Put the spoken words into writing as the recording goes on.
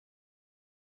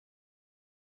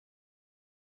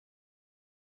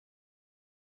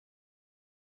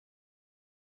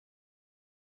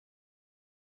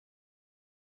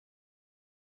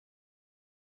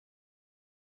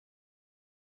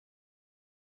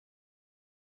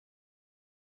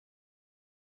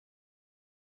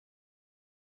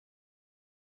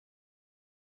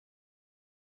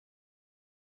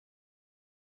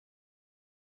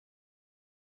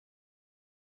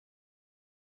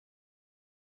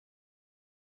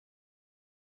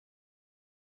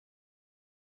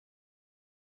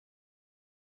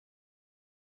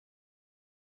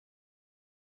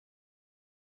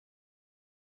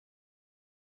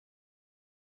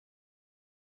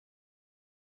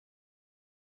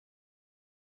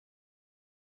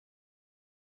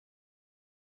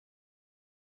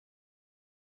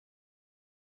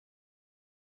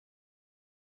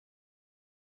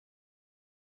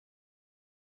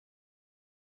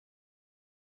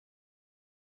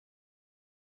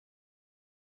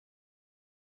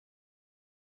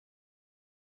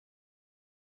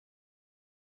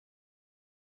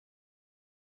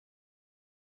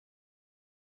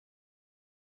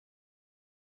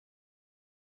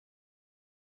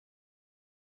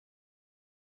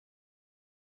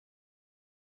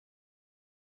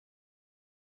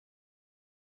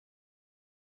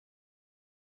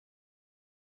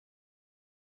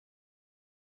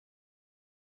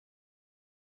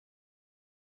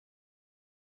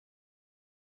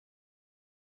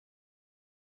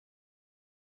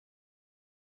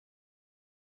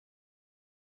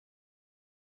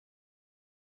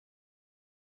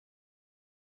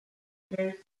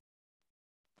Can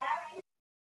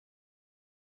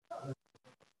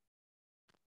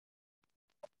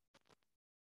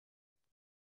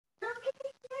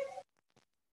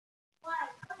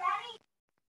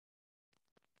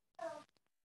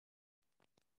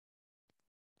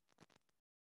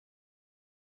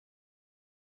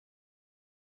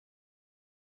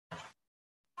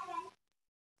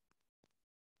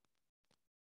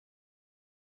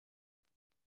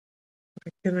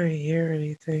I hear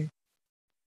anything?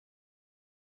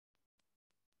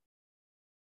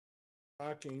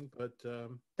 Talking, but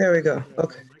there we go.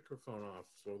 Okay. My microphone off,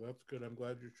 so that's good. I'm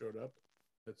glad you showed up.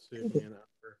 That saved me an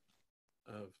hour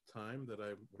of time that I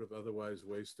would have otherwise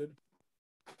wasted.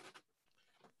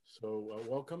 So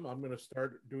welcome. I'm going to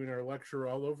start doing our lecture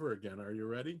all over again. Are you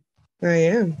ready? I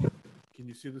am. Can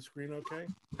you see the screen okay?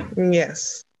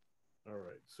 Yes. All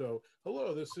right. So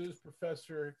hello, this is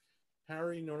Professor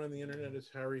Harry, known on the internet as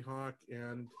Harry Hawk,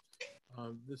 and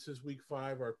this is week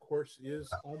 5. Our course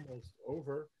is almost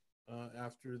over.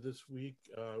 After this week,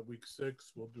 week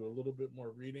 6, we'll do a little bit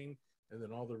more reading, and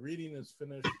then all the reading is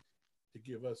finished to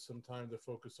give us some time to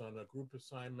focus on a group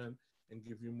assignment and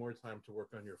give you more time to work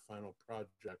on your final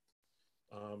project.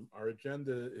 Our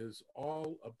agenda is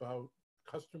all about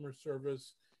customer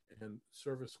service and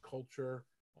service culture,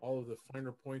 all of the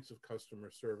finer points of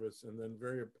customer service, and then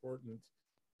very important,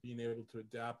 being able to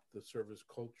adapt the service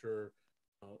culture,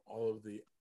 all of the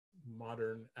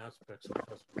modern aspects of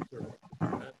customer service.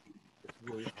 It's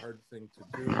a really hard thing to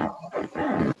do.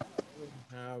 We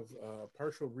have a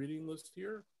partial reading list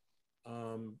here.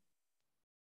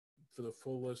 For the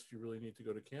full list, you really need to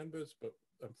go to Canvas, but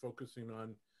I'm focusing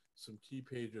on some key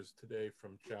pages today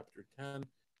from chapter 10.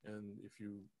 And if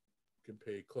you can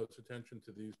pay close attention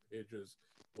to these pages,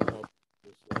 will help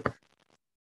this lecture.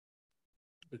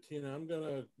 Bettina, I'm going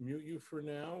to mute you for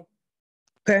now.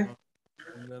 Okay.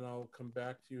 And then I'll come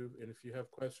back to you. And if you have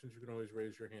questions, you can always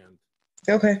raise your hand.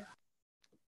 Okay.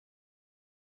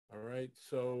 All right.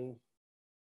 So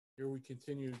here we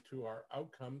continue to our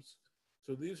outcomes.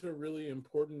 So these are really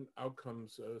important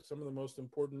outcomes, some of the most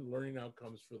important learning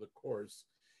outcomes for the course.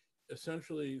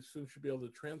 Essentially, students should be able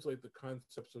to translate the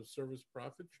concepts of service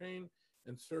profit chain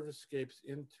and servicescapes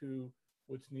into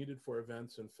what's needed for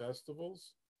events and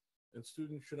festivals. And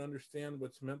students should understand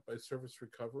what's meant by service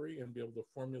recovery and be able to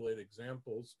formulate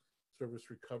examples. Service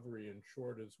recovery, in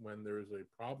short, is when there is a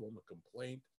problem, a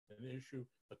complaint, an issue,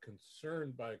 a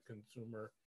concern by a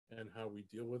consumer, and how we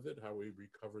deal with it, how we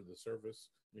recover the service,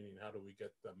 meaning how do we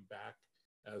get them back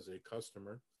as a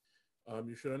customer.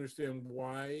 You should understand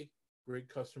why great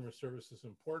customer service is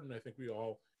important. I think we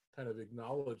all kind of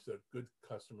acknowledge that good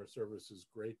customer service is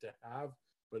great to have,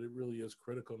 but it really is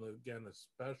critical. And again,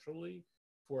 especially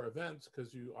for events,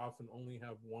 because you often only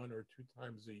have 1 or 2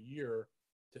 times a year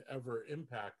to ever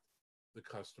impact the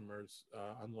customers,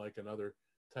 unlike another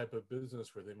type of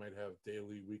business where they might have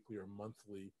daily, weekly, or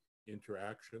monthly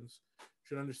interactions.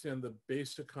 Should understand the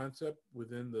basic concept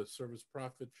within the service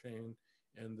profit chain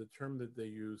and the term that they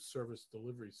use, service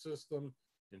delivery system.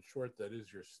 In short, that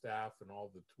is your staff and all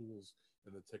the tools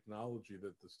and the technology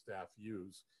that the staff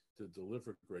use to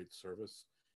deliver great service.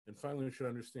 And finally, we should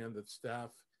understand that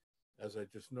staff, as I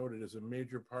just noted, is a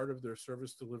major part of their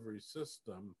service delivery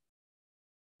system.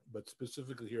 But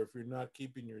specifically here, if you're not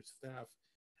keeping your staff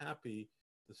happy,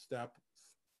 the staff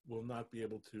will not be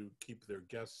able to keep their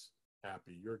guests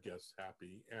happy, your guests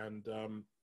happy. And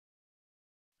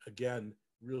again,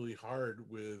 really hard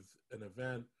with an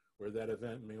event where that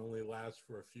event may only last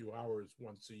for a few hours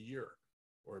once a year,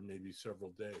 or maybe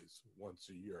several days once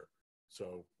a year.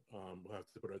 So we'll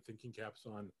have to put our thinking caps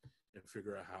on and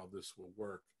figure out how this will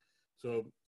work. So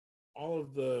all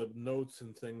of the notes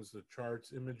and things, the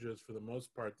charts, images, for the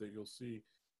most part that you'll see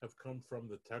have come from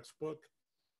the textbook.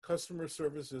 Customer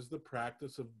service is the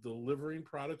practice of delivering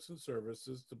products and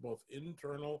services to both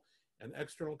internal and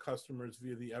external customers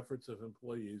via the efforts of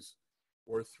employees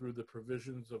or through the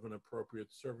provisions of an appropriate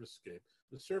servicescape.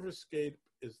 The servicescape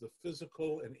is the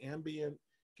physical and ambient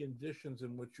conditions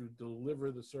in which you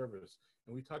deliver the service.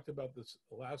 And we talked about this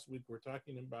last week. We're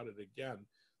talking about it again.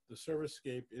 The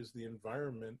servicescape is the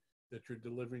environment that you're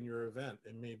delivering your event.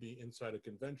 It may be inside a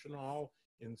convention hall,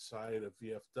 inside a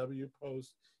VFW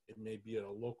post. It may be at a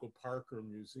local park or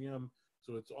museum.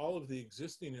 So it's all of the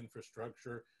existing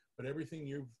infrastructure, but everything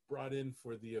you've brought in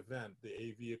for the event, the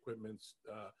AV equipment,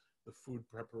 the food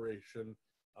preparation,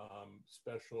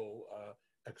 special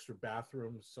extra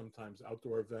bathrooms. Sometimes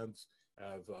outdoor events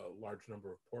have a large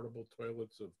number of portable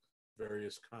toilets of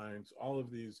various kinds. All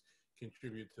of these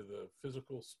contribute to the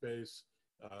physical space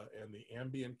and the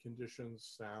ambient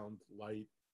conditions, sound, light,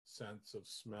 sense of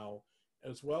smell.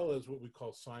 as well as what we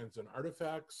call signs and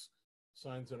artifacts.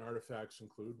 Signs and artifacts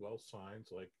include, well, signs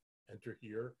like enter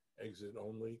here, exit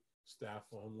only, staff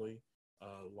only,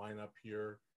 line up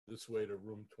here, this way to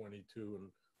room 22, and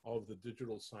all of the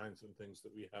digital signs and things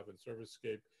that we have in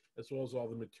ServiceScape, as well as all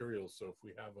the materials. So if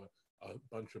we have a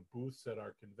bunch of booths at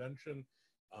our convention,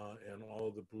 and all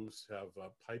of the booths have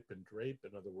pipe and drape,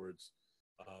 in other words,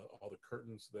 all the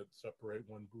curtains that separate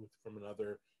one booth from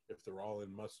another, if they're all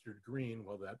in mustard green,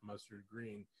 well, that mustard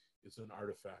green is an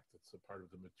artifact. It's a part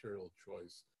of the material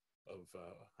choice of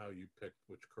how you pick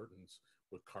which curtains,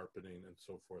 with carpeting and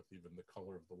so forth, even the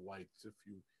color of the lights, if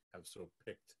you have so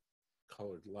picked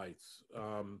colored lights.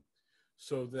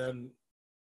 So then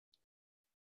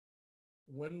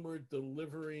when we're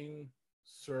delivering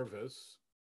service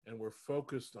and we're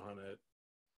focused on it,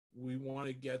 we want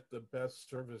to get the best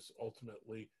service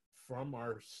ultimately from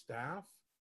our staff.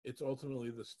 It's ultimately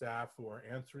the staff who are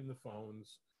answering the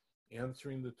phones,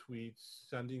 answering the tweets,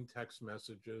 sending text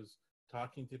messages,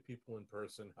 talking to people in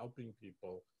person, helping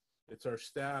people. It's our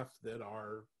staff that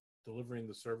are delivering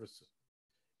the services.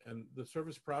 And the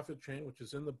service profit chain, which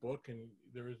is in the book, and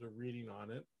there is a reading on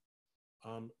it,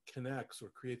 connects or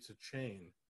creates a chain,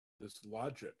 this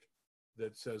logic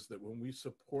that says that when we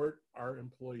support our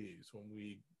employees, when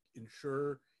we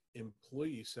ensure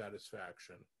employee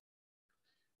satisfaction,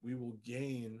 we will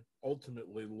gain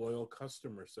ultimately loyal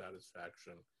customer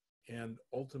satisfaction and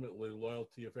ultimately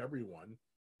loyalty of everyone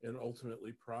and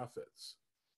ultimately profits.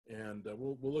 And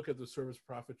we'll look at the service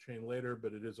profit chain later,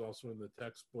 but it is also in the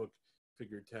textbook,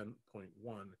 figure 10.1.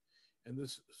 And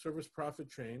this service profit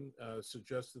chain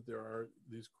suggests that there are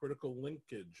these critical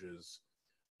linkages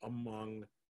among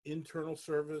internal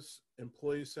service,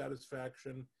 employee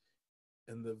satisfaction,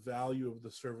 and the value of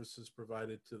the services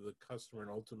provided to the customer,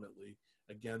 and ultimately,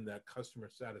 again, that customer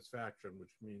satisfaction,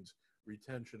 which means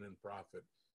retention and profit.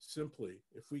 Simply,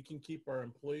 if we can keep our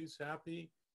employees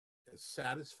happy and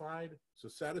satisfied, so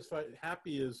satisfied,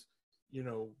 happy is,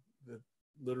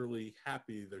 literally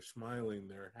happy, they're smiling,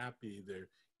 they're happy, they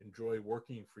enjoy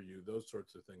working for you, those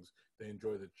sorts of things. They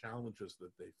enjoy the challenges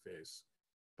that they face.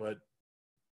 But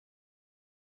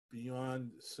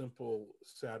beyond simple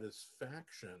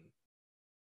satisfaction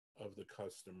of the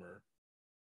customer,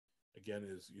 again,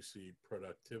 is you see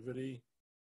productivity.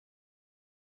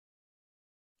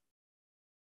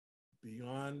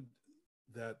 Beyond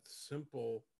that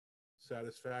simple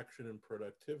satisfaction and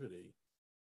productivity,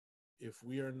 if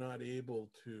we are not able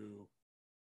to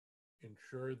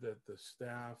ensure that the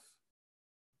staff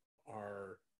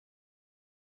are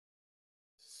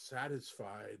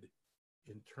satisfied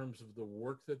in terms of the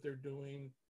work that they're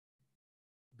doing,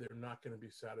 they're not going to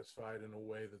be satisfied in a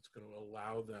way that's going to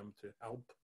allow them to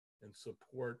help and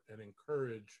support and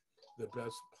encourage the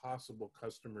best possible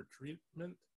customer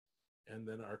treatment. And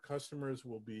then our customers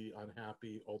will be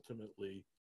unhappy. Ultimately,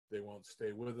 they won't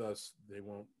stay with us, they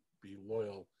won't be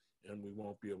loyal, and we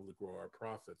won't be able to grow our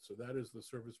profits. So that is the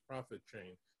service profit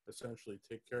chain. Essentially,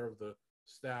 take care of the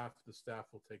staff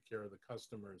will take care of the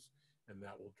customers, and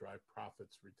that will drive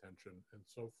profits, retention, and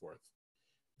so forth.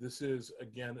 This is,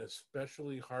 again,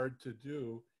 especially hard to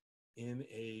do in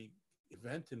a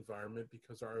event environment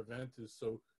because our event is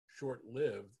so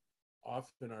short-lived.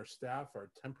 Often our staff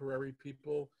are temporary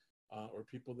people or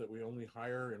people that we only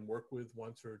hire and work with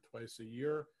once or twice a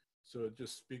year. So it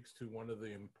just speaks to one of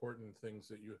the important things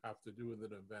that you have to do with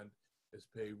an event is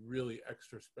pay really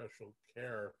extra special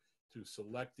care to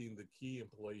selecting the key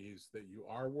employees that you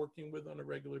are working with on a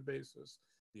regular basis,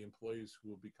 the employees who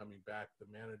will be coming back, the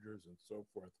managers and so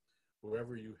forth,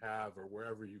 whoever you have or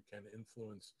wherever you can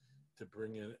influence to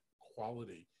bring in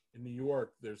quality. In New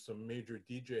York, there's some major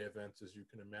DJ events, as you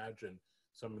can imagine.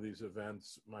 Some of these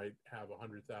events might have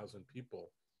 100,000 people.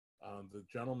 The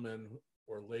gentlemen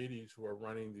or ladies who are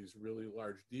running these really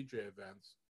large DJ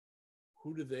events,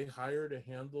 who do they hire to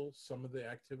handle some of the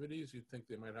activities? You'd think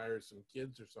they might hire some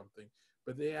kids or something,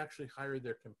 but they actually hire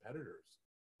their competitors.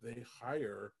 They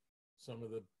hire some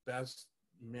of the best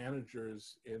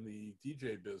managers in the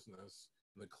DJ business,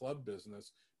 in the club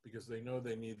business, because they know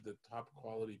they need the top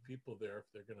quality people there if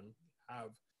they're going to have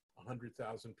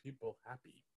 100,000 people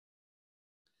happy.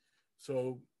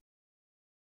 So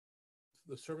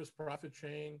the service profit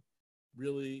chain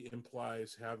really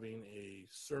implies having a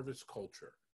service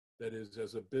culture. That is,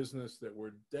 as a business, that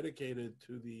we're dedicated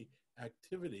to the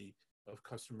activity of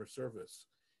customer service.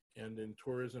 And in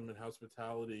tourism and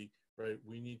hospitality, right,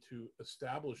 we need to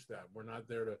establish that. We're not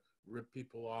there to rip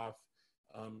people off.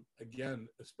 Again,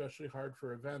 especially hard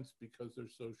for events because they're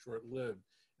so short-lived.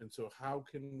 And so how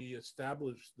can we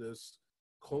establish this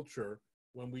culture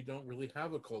when we don't really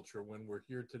have a culture, when we're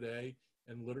here today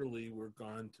and literally we're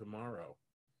gone tomorrow.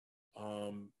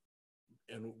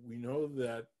 And we know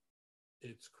that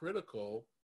it's critical,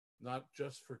 not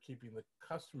just for keeping the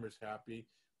customers happy,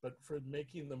 but for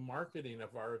making the marketing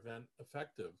of our event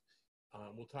effective.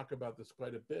 We'll talk about this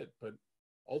quite a bit, but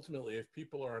ultimately, if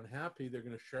people are unhappy, they're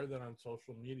going to share that on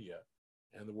social media,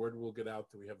 and the word will get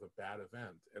out that we have a bad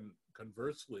event. And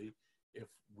conversely, if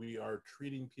we are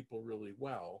treating people really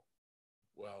well,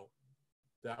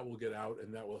 that will get out,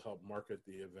 and that will help market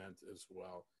the event as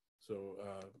well. So,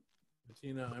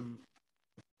 Bettina, I'm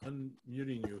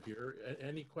unmuting you here.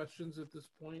 Any questions at this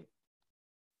point?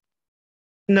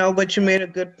 No, but you made a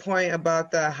good point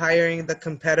about the hiring the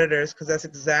competitors, because that's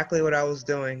exactly what I was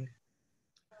doing.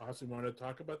 Awesome. Want to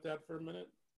talk about that for a minute?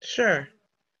 Sure.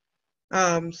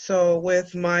 So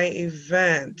with my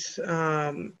event,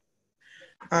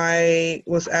 I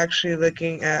was actually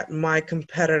looking at my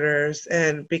competitors,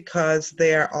 and because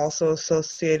they are also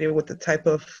associated with the type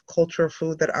of cultural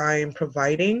food that I am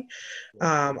providing,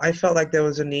 I felt like there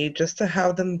was a need just to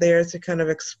have them there to kind of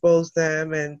expose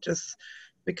them, and just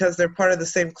because they're part of the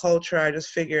same culture, I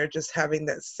just figured just having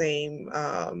that same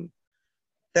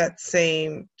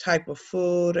type of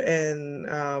food and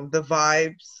the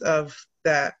vibes of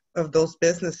those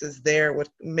businesses there would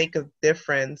make a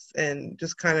difference, and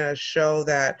just kind of show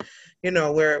that,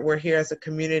 we're here as a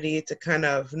community to kind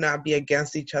of not be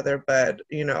against each other, but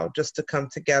just to come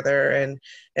together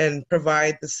and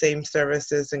provide the same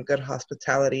services and good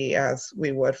hospitality as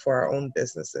we would for our own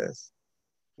businesses.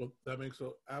 Well, that makes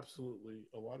absolutely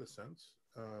a lot of sense.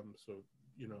 So,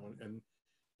 and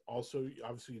also,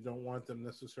 obviously, you don't want them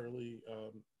necessarily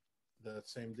that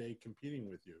same day competing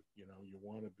with you. You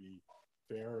want to be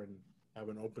fair and have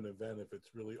an open event. If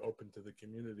it's really open to the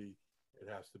community, it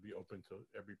has to be open to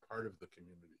every part of the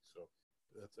community. So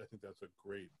I think that's a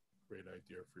great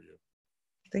idea for you.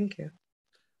 Thank you.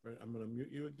 Right, I'm going to mute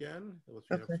you again, unless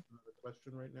you have another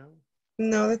question right now.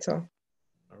 No, that's all.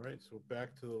 All right, so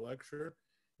back to the lecture.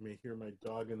 You may hear my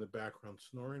dog in the background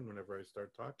snoring whenever I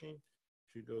start talking.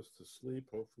 She goes to sleep.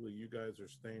 Hopefully you guys are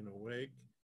staying awake.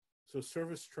 So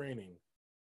service training.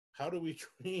 How do we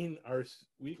train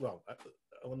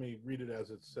let me read it as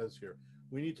it says here.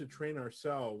 We need to train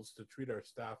ourselves to treat our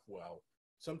staff well.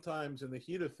 Sometimes in the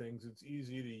heat of things, it's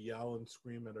easy to yell and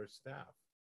scream at our staff.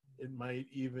 It might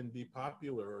even be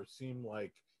popular or seem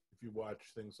like, if you watch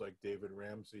things like David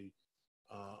Ramsey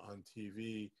on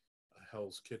TV,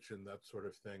 Hell's Kitchen, that sort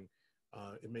of thing,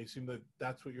 it may seem that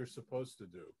that's what you're supposed to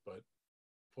do, but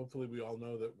hopefully we all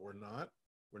know that we're not.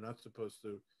 We're not supposed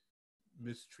to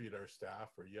mistreat our staff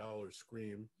or yell or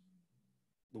scream,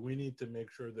 but we need to make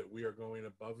sure that we are going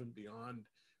above and beyond,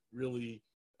 really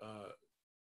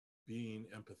being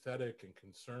empathetic and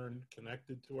concerned,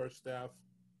 connected to our staff.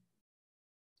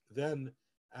 Then,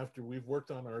 after we've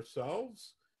worked on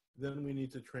ourselves, then we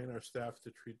need to train our staff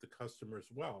to treat the customers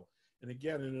well. And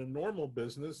again, in a normal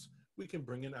business, we can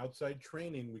bring in outside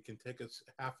training. We can take us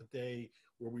half a day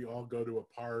where we all go to a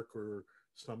park or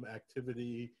some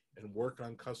activity and work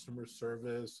on customer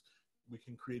service. We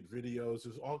can create videos.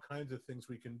 There's all kinds of things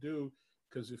we can do,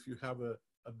 because if you have a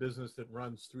business that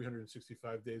runs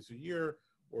 365 days a year,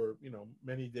 or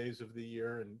many days of the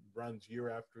year, and runs year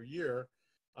after year,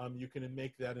 you can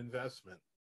make that investment.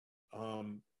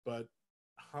 But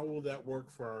how will that work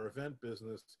for our event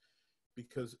business?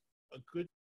 Because a good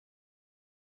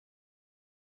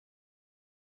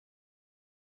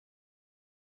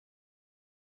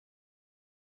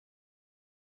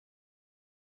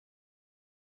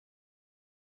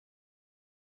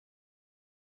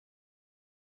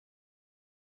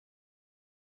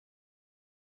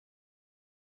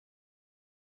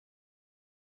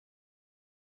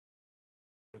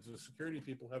the security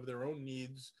people have their own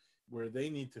needs where they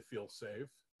need to feel safe,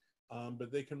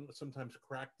 but they can sometimes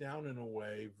crack down in a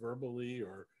way, verbally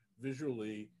or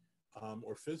visually,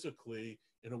 or physically,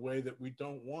 in a way that we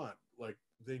don't want. Like,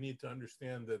 they need to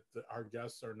understand that our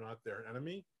guests are not their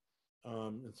enemy,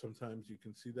 and sometimes you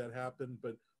can see that happen.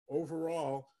 But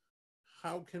overall,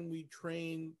 how can we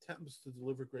train temps to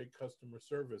deliver great customer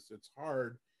service? It's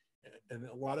hard, and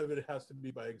a lot of it has to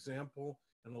be by example,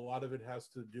 and a lot of it has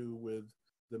to do with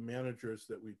the managers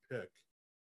that we pick.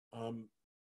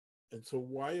 And so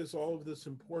why is all of this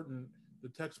important? The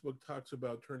textbook talks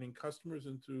about turning customers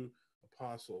into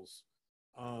apostles.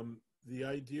 The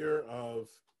idea of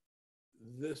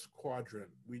this quadrant,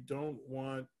 we don't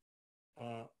want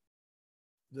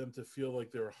them to feel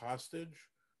like they're a hostage,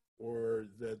 or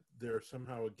that they're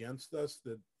somehow against us,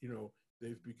 that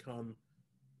they've become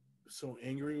so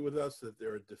angry with us that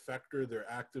they're a defector,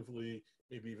 they're actively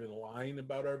maybe even lying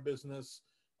about our business.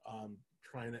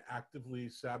 trying to actively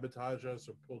sabotage us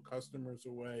or pull customers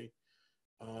away.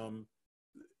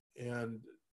 And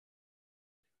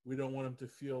we don't want them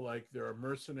to feel like they're a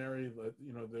mercenary, that,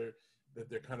 you know, that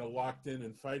they're kind of locked in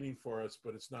and fighting for us,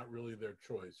 but it's not really their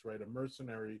choice, right? A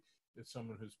mercenary is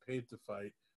someone who's paid to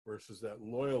fight versus that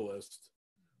loyalist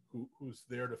who's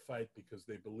there to fight because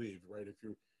they believe, right? If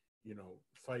you're, you know,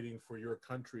 fighting for your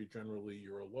country, generally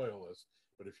you're a loyalist.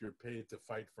 But if you're paid to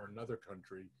fight for another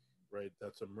country, right,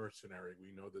 that's a mercenary.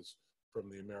 We know this from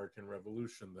the American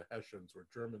Revolution. The Hessians were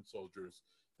German soldiers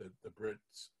that the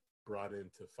Brits brought in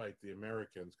to fight the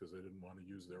Americans because they didn't want to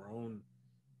use their own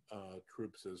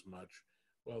troops as much.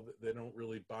 Well, they don't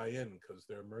really buy in because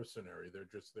they're mercenary. They're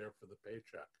just there for the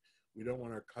paycheck. We don't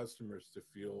want our customers to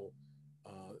feel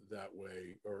that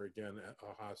way, or again,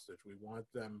 a hostage. We want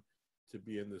them to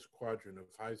be in this quadrant of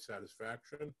high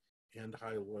satisfaction and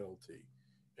high loyalty.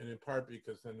 And in part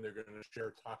because then they're going to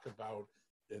share, talk about,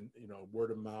 and, you know,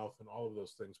 word of mouth and all of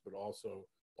those things, but also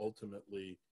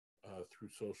ultimately through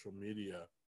social media.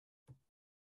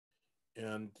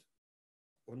 And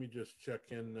let me just check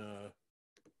in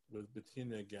with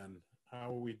Bettina again. How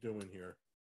are we doing here?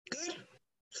 Good.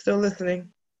 Still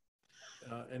listening.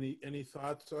 Any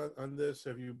thoughts on this?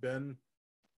 Have you been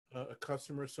a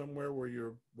customer somewhere where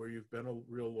you've been a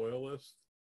real loyalist?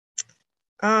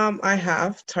 I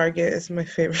have. Target is my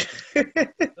favorite.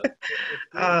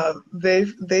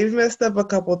 They've messed up a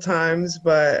couple times,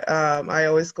 but I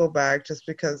always go back just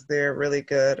because they're really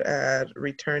good at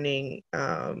returning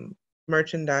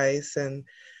merchandise,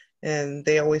 and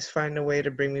they always find a way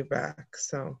to bring me back.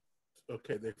 So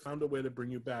okay, they found a way to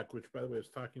bring you back, which, by the way, is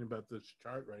talking about this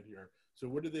chart right here. So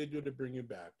what do they do to bring you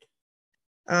back?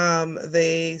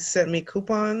 they sent me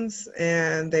coupons,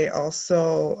 and they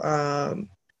also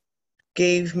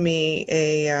gave me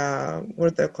a what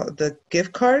are they called? The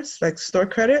gift cards, like store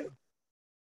credit.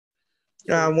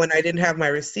 So, When I didn't have my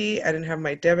receipt, I didn't have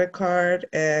my debit card,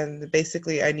 and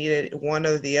basically I needed one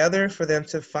or the other for them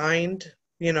to find,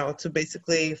 you know, to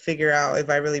basically figure out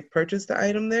if I really purchased the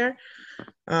item there.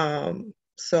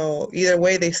 So either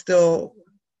way, they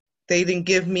didn't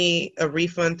give me a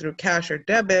refund through cash or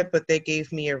debit, but they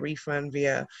gave me a refund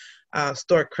via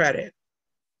store credit.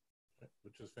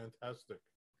 which is fantastic.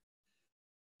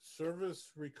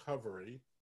 Service recovery,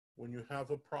 when you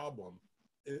have a problem,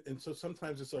 and so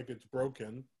sometimes it's like it's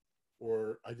broken,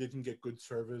 or I didn't get good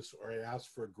service, or I asked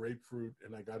for a grapefruit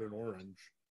and I got an orange,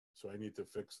 so I need to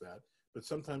fix that. But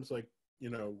sometimes, like, you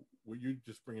know, what you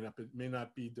just bringing up, it may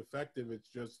not be defective. It's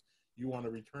just you want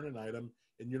to return an item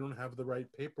and you don't have the right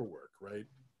paperwork, right?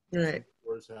 And some Right.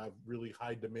 stores have really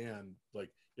high demand, like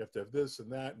you have to have this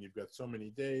and that, and you've got so many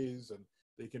days, and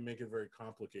they can make it very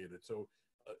complicated. So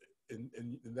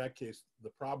in that case, the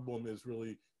problem is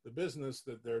really the business,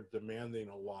 that they're demanding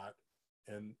a lot,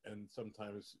 and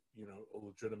sometimes, you know, a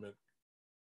legitimate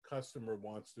customer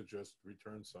wants to just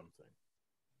return something.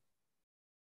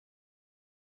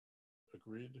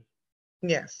 Agreed?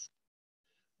 Yes.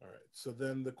 All right. So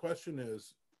then the question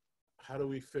is, how do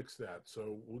we fix that?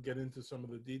 So we'll get into some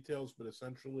of the details, but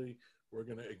essentially we're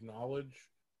going to acknowledge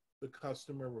the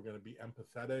customer, we're going to be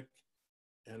empathetic,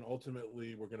 and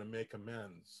ultimately we're going to make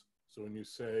amends. So when you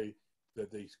say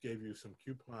that they gave you some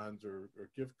coupons or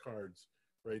gift cards,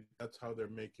 right, that's how they're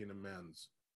making amends.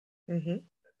 Mm-hmm.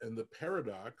 And the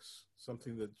paradox,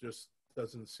 something that just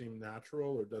doesn't seem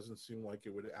natural or doesn't seem like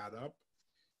it would add up,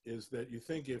 is that you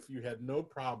think if you had no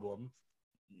problem,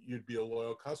 you'd be a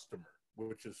loyal customer,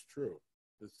 which is true.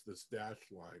 This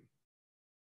dashed line.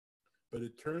 But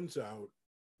it turns out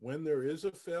when there is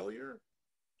a failure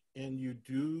and you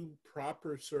do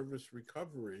proper service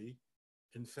recovery,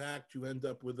 in fact, you end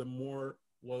up with a more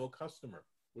loyal customer,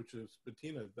 which is,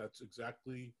 Bettina, that's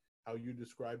exactly how you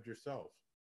described yourself.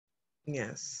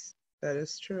 Yes, that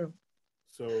is true.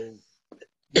 So,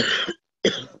 you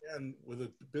know, and with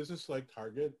a business like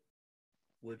Target,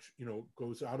 which, you know,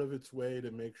 goes out of its way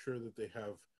to make sure that they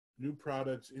have new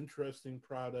products, interesting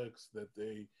products, that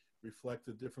they reflect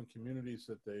the different communities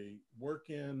that they work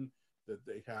in, that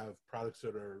they have products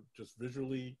that are just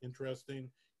visually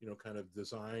interesting, you know, kind of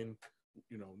design,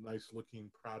 you know, nice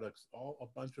looking products, all a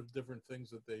bunch of different things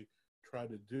that they try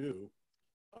to do.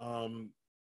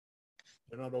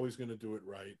 They're not always going to do it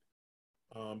right.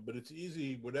 But it's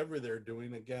easy, whatever they're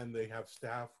doing. Again, they have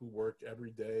staff who work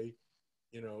every day,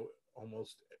 you know,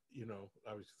 almost, you know,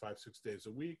 obviously 5-6 days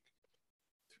a week,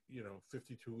 you know,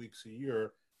 52 weeks a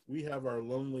year. We have our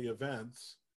lonely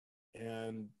events.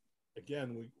 And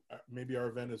again, we maybe our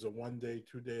event is a 1-day,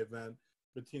 2-day event.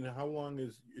 Bettina, how long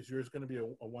is yours going to be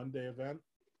a 1-day event?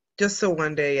 Just a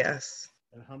 1 day, yes.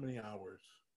 And how many hours?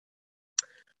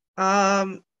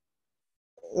 Um,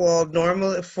 Well,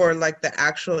 normally for like the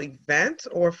actual event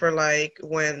or for like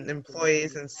when For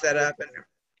employees the and time that setup and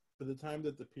for the time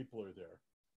that the people are there.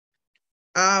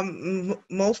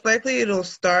 most likely it'll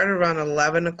start around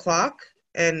 11 o'clock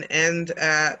and end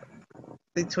at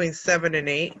between 7 and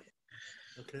 8.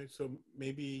 Okay, so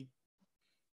maybe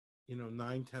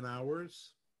 9-10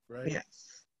 hours, right?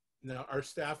 Yes. Now our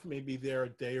staff may be there a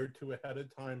day or two ahead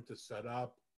of time to set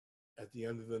up. At the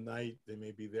end of the night, they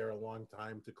may be there a long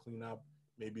time to clean up,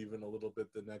 maybe even a little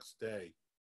bit the next day.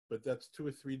 But that's 2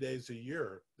 or 3 days a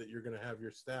year that you're going to have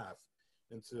your staff.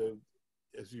 And so,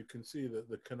 as you can see,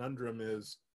 the conundrum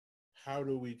is, how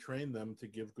do we train them to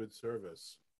give good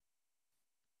service?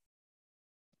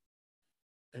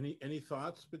 Any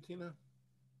thoughts, Bettina?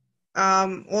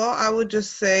 Well, I would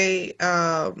just say,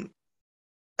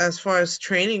 as far as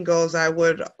training goes, I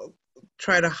would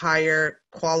try to hire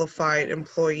qualified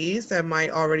employees that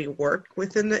might already work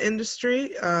within the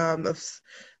industry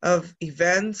of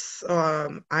events.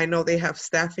 I know they have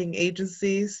staffing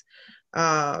agencies,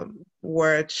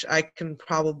 which I can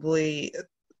probably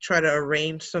try to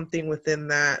arrange something within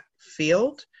that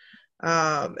field,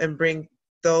 and bring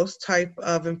those type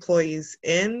of employees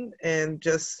in and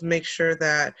just make sure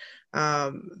that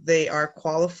they are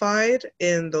qualified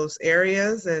in those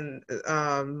areas, and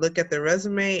look at their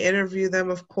resume, interview them,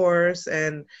 of course,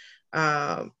 and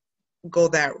um, go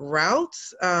that route.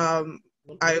 Well,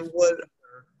 I let's be would,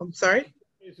 fair. I'm sorry?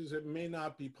 Cases it may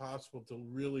not be possible to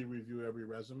really review every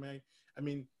resume. I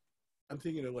mean, I'm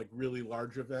thinking of like really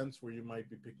large events where you might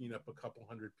be picking up a couple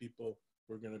hundred people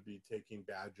who are going to be taking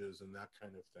badges and that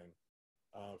kind of thing.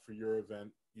 For your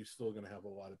event, you're still going to have a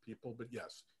lot of people. But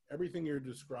yes, everything you're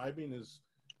describing is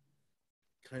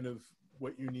kind of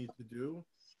what you need to do.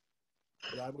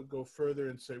 But I would go further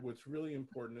and say what's really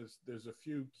important is there's a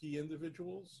few key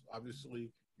individuals,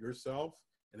 obviously yourself.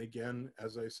 And again,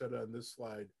 as I said on this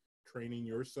slide, training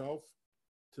yourself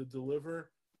to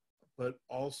deliver, but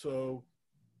also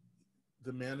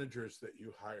the managers that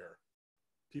you hire,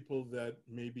 people that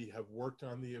maybe have worked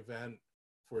on the event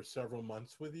for several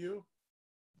months with you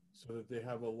so that they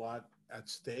have a lot at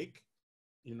stake,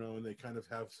 and they kind of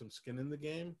have some skin in the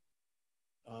game.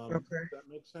 Okay. Does that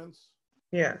make sense?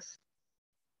 Yes.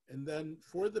 And then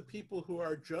for the people who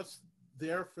are just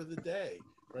there for the day,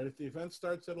 right? If the event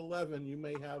starts at 11, you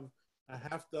may have a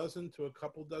half dozen to a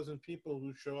couple dozen people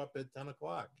who show up at 10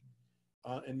 o'clock.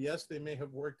 And yes, they may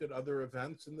have worked at other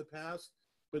events in the past,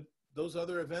 but those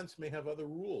other events may have other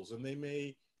rules, and they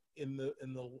may, in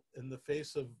the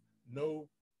face of no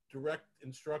direct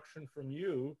instruction from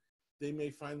you, they may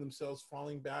find themselves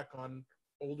falling back on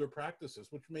older practices,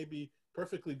 which may be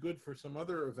perfectly good for some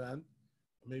other event,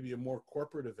 maybe a more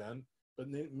corporate event, but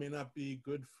may not be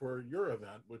good for your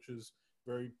event, which is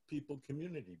very people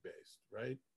community based,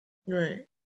 right? Right.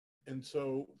 And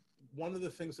so one of the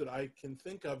things that I can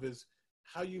think of is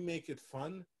how you make it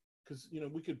fun, because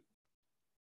we could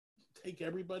take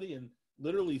everybody and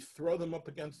literally throw them up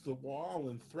against the wall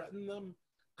and threaten them.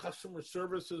 Customer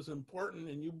service is important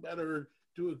and you better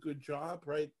do a good job,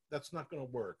 right? That's not going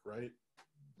to work, right?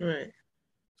 Right.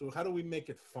 So how do we make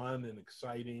it fun and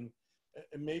exciting?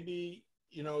 And maybe,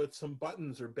 it's some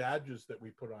buttons or badges that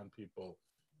we put on people,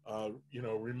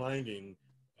 reminding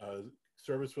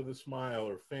service with a smile,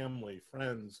 or family,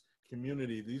 friends,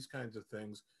 community, these kinds of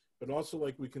things. But also,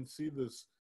 like, we can see this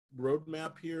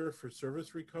roadmap here for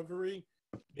service recovery.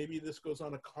 Maybe this goes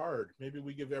on a card. Maybe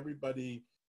we give everybody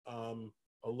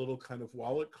a little kind of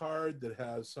wallet card that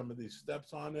has some of these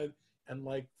steps on it. And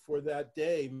like for that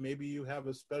day, maybe you have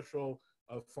a special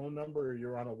phone number, or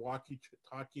you're on a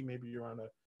walkie-talkie, maybe you're on a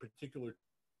particular.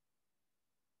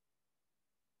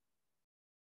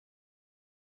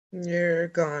 You're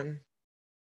gone.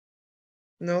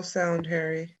 No sound,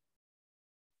 Harry.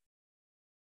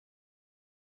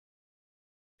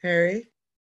 Harry?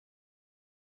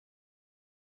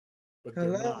 But they're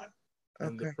Hello? not.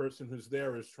 And the Okay. person who's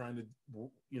there is trying to,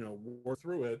 work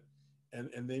through it,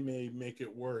 and they may make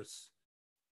it worse,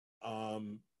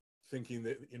 thinking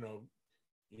that,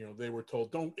 they were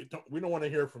told, we don't want to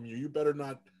hear from you. You better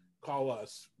not call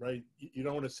us, right? You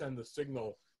don't want to send the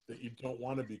signal that you don't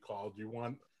want to be called. You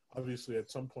want, obviously, at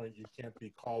some point, you can't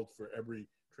be called for every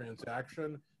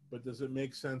transaction, but does it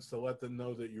make sense to let them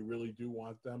know that you really do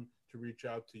want them to reach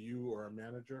out to you or a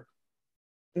manager?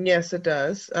 Yes, it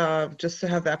does. Just to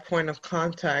have that point of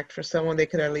contact for someone they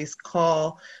could at least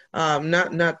call,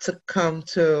 not to come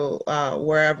to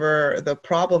wherever the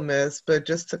problem is, but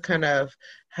just to kind of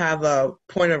have a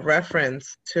point of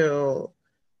reference to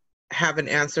have an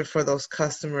answer for those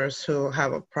customers who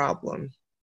have a problem.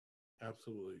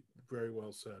 Absolutely. Very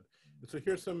well said. And so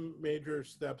here's some major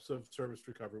steps of service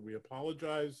recovery. We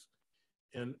apologize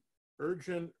and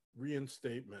urgent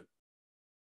reinstatement.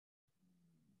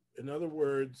 In other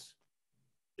words,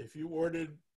 if you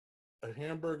ordered a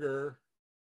hamburger,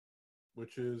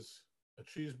 which is a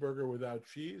cheeseburger without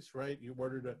cheese, right? You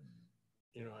ordered a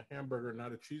hamburger,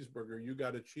 not a cheeseburger. You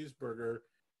got a cheeseburger.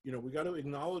 We got to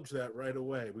acknowledge that right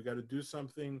away. We got to do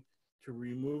something to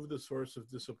remove the source of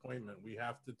disappointment. We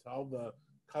have to tell the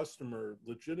customer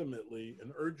legitimately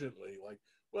and urgently, like,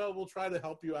 well, we'll try to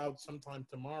help you out sometime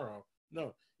tomorrow.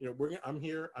 No, I'm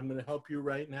here. I'm going to help you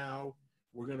right now.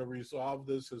 We're going to resolve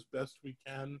this as best we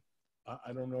can.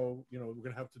 I don't know, we're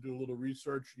going to have to do a little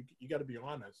research. You got to be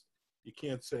honest. You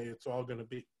can't say it's all going to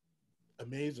be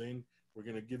amazing. We're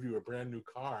going to give you a brand new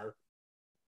car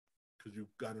because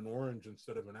you've got an orange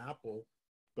instead of an apple.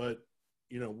 But,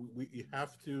 we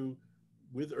have to,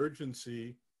 with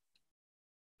urgency,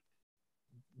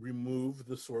 remove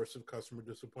the source of customer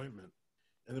disappointment.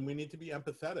 And then we need to be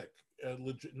empathetic,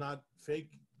 legit, not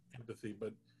fake empathy,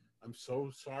 but I'm so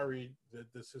sorry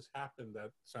that this has happened.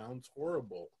 That sounds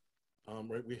horrible,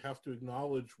 right? We have to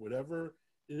acknowledge whatever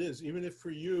it is, even if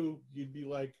for you, you'd be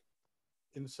like,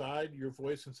 inside your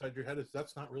voice, inside your head is,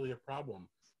 that's not really a problem.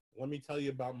 Let me tell you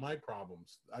about my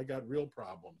problems. I got real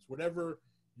problems. Whatever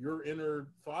your inner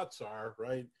thoughts are,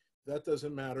 right? That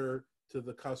doesn't matter to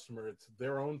the customer. It's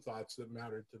their own thoughts that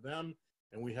matter to them.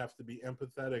 And we have to be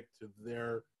empathetic to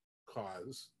their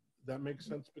cause. That makes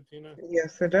sense, Bettina?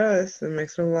 Yes, it does. It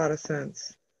makes a lot of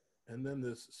sense. And then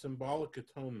this symbolic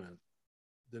atonement.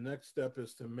 The next step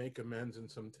is to make amends in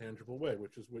some tangible way,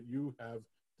 which is what you have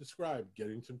described,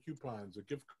 getting some coupons, a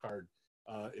gift card.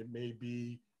 It may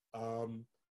be, at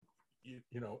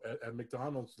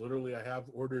McDonald's, literally I have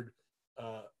ordered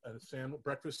a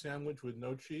breakfast sandwich with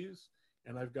no cheese,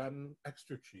 and I've gotten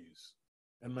extra cheese.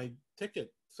 And my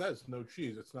ticket says no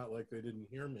cheese. It's not like they didn't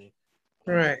hear me.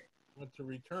 Right. I went to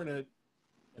return it,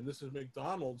 and this is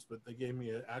McDonald's, but they gave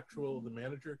me the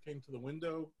manager came to the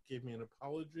window, gave me an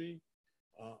apology,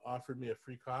 offered me a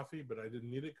free coffee, but I didn't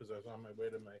need it because I was on my way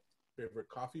to my favorite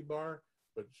coffee bar.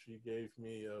 But she gave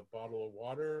me a bottle of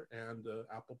water and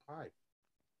apple pie.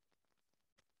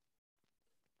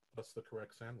 That's the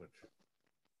correct sandwich.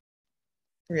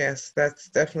 Yes, that's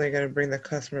definitely going to bring the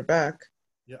customer back.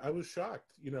 Yeah, I was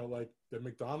shocked. Like the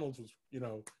McDonald's was,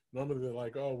 normally they're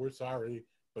like, oh, we're sorry,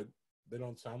 but they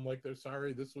don't sound like they're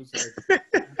sorry. This was like,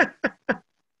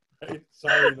 right?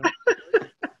 Sorry, not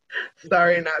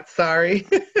Sorry, not sorry.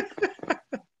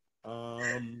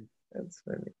 That's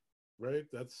funny. Right?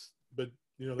 But the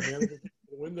manager came to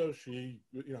the window,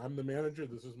 I'm the manager,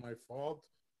 this is my fault.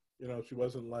 She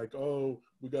wasn't like, oh,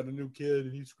 we got a new kid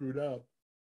and he screwed up,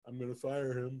 I'm going to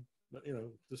fire him.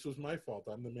 This was my fault.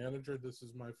 I'm the manager. This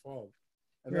is my fault.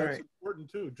 And that's right.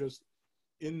 important too. Just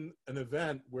in an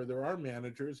event where there are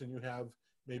managers and you have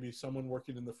maybe someone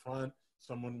working in the front,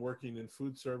 someone working in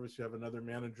food service, you have another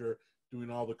manager doing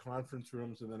all the conference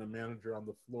rooms, and then a manager on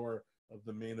the floor of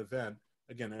the main event.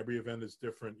 Again, every event is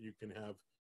different. You can have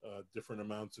different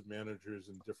amounts of managers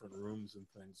in different rooms and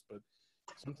things. But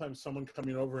sometimes someone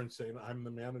coming over and saying, I'm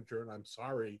the manager and I'm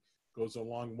sorry, goes a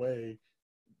long way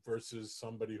versus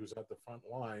somebody who's at the front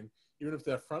line, even if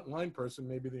that front line person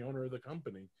may be the owner of the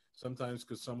company. Sometimes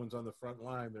because someone's on the front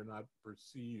line, they're not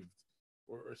perceived.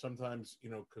 Or sometimes,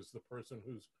 because the person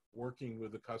who's working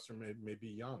with the customer may be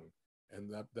young, and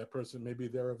that person may be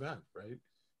their event, right?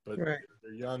 But right. if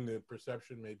they're young, the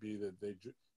perception may be that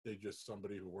they just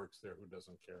somebody who works there who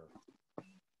doesn't care.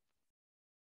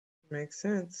 Makes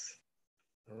sense.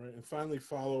 All right. And finally,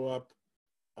 follow up,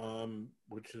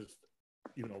 which is,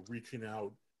 reaching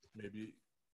out, maybe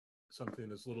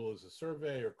something as little as a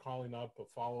survey or calling up, a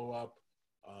follow-up,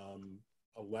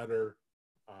 a letter.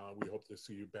 We hope to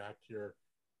see you back here.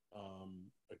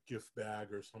 A gift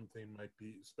bag or something might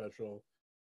be special.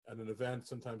 At an event,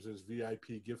 sometimes there's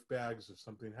VIP gift bags. If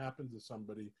something happens to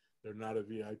somebody, they're not a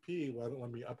VIP,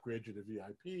 let me upgrade you to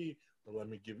VIP, or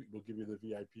we'll give you the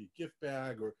VIP gift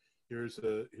bag, or here's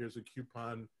a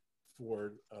coupon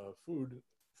for food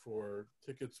for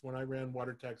tickets. When I ran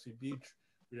Water Taxi Beach,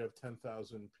 we have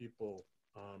 10,000 people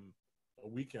a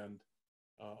weekend.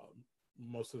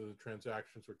 Most of the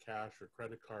transactions were cash or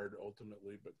credit card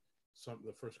ultimately, but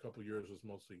the first couple of years was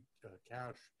mostly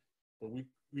cash. But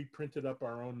we printed up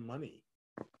our own money,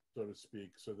 so to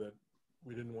speak, so that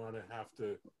we didn't want to have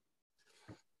to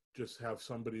just have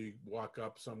somebody walk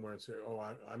up somewhere and say, oh,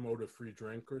 I'm owed a free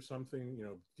drink or something.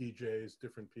 DJs,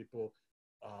 different people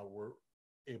were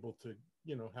able to,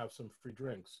 have some free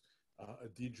drinks. A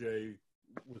DJ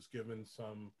was given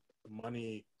some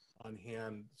money on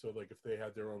hand, so like if they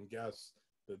had their own guests,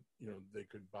 that, they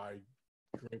could buy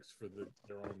drinks for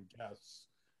their own guests.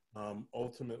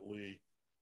 Ultimately,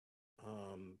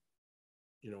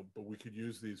 but we could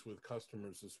use these with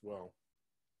customers as well.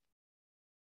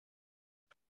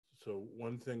 So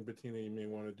one thing, Bettina, you may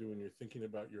want to do when you're thinking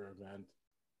about your event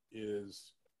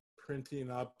is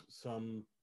printing up some,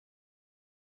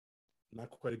 not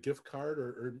quite a gift card,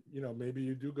 or maybe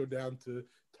you do go down to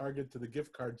Target to the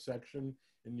gift card section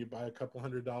and you buy a couple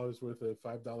 $100 worth of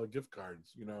 $5 gift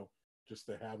cards, just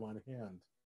to have on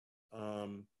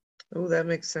hand. Oh, that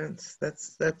makes sense.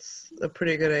 That's a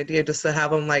pretty good idea, just to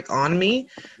have them like on me.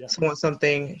 Yeah. So when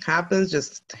something happens,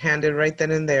 just hand it right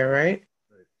then and there, right?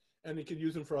 Right. And you could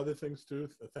use them for other things too,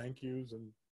 thank yous.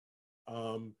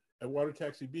 And at Water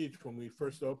Taxi Beach, when we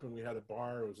first opened, we had a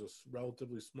bar. It was a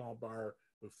relatively small bar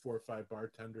with 4 or 5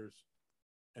 bartenders.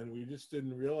 And we just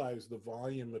didn't realize the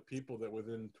volume of people that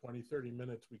within 20, 30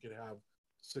 minutes, we could have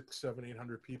 600, 700,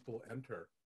 800 people enter.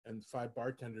 And 5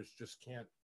 bartenders just can't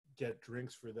get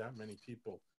drinks for that many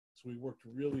people. So we worked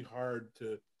really hard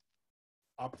to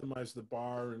optimize the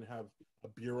bar and have a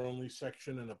beer only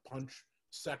section and a punch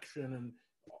section and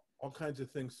all kinds of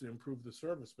things to improve the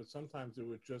service. But sometimes it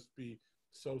would just be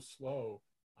so slow.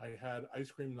 I had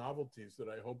ice cream novelties that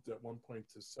I hoped at one point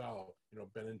to sell,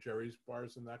 Ben and Jerry's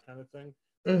bars and that kind of thing.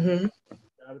 Mm-hmm.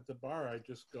 Out at the bar, I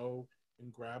just go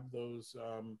and grab those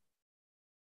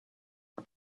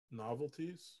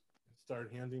novelties and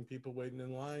start handing people waiting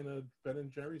in line a Ben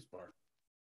and Jerry's bar.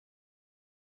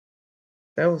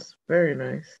 That was very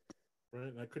nice. Right,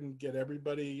 and I couldn't get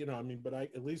everybody, but I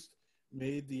at least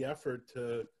made the effort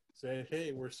to say,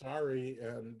 hey, we're sorry,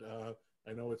 and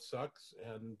I know it sucks,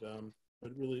 and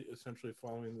but really essentially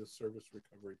following the service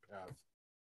recovery path.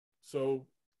 So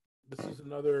this is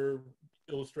another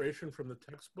illustration from the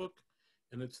textbook,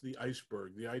 and it's the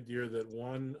iceberg, the idea that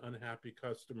one unhappy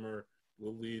customer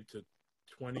will lead to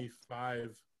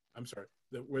 25,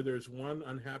 that where there's one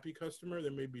unhappy customer,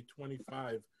 there may be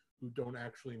 25 who don't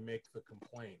actually make the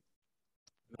complaint.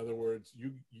 In other words,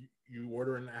 you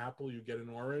order an apple, you get an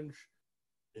orange,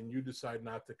 and you decide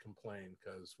not to complain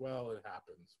because, well, it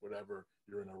happens, whatever.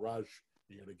 You're in a rush,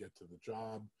 you got to get to the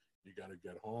job, you got to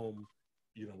get home,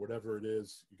 whatever it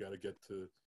is, you got to get to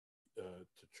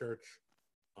church.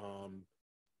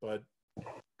 But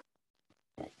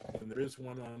when there is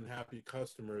one unhappy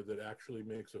customer that actually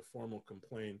makes a formal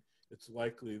complaint, it's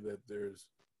likely that there's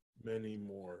many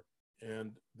more.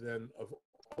 And then of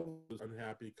all those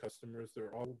unhappy customers,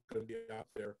 they're all going to be out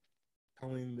there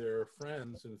telling their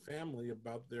friends and family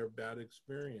about their bad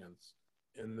experience.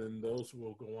 And then those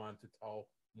will go on to tell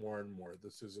more and more.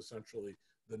 This is essentially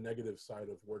the negative side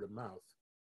of word of mouth.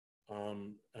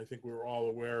 I think we're all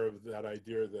aware of that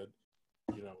idea that,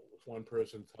 if one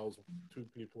person tells 2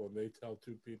 people and they tell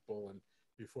 2 people, and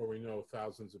before we know,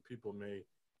 thousands of people may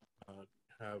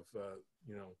have,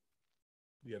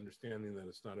 the understanding that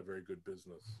it's not a very good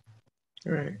business.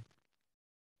 Right.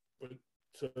 But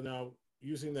so now,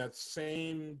 using that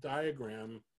same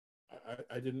diagram,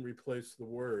 I didn't replace the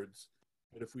words,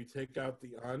 but if we take out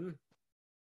the un,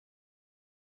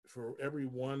 for every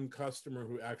one customer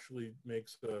who actually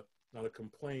makes not a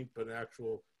complaint, but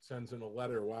actual sends in a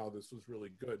letter, wow, this was really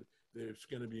good, there's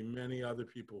going to be many other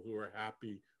people who are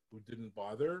happy who didn't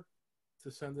bother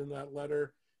to send in that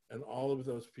letter. And all of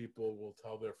those people will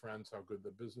tell their friends how good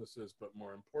the business is, but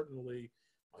more importantly,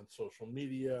 on social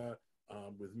media,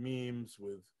 with memes,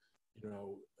 with,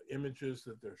 images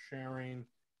that they're sharing.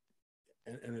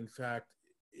 And in fact,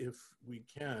 if we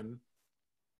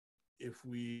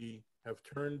have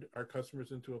turned our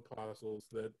customers into apostles,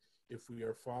 that if we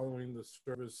are following the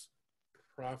service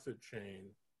profit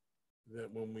chain,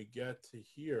 that when we get to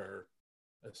here,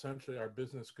 essentially our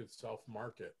business could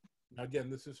self-market. Now, again,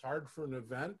 this is hard for an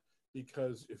event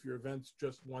because if your event's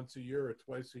just once a year or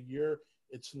twice a year,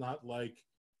 it's not like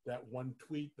that one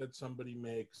tweet that somebody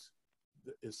makes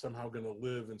is somehow going to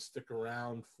live and stick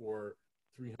around for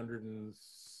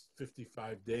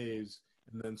 355 days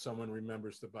and then someone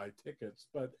remembers to buy tickets.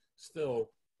 But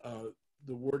still,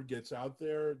 the word gets out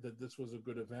there that this was a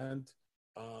good event,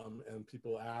 and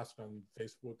people ask on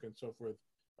Facebook and so forth.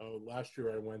 Last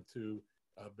year I went to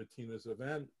Bettina's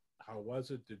event. How was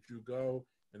it? Did you go?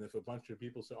 And if a bunch of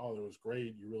people say, oh, it was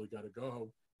great, you really got to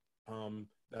go,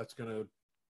 that's going to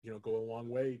go a long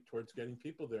way towards getting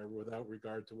people there without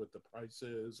regard to what the price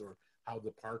is or how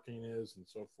the parking is and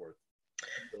so forth.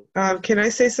 So, Can I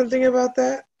say something about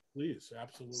that? Please,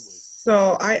 absolutely.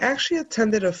 So I actually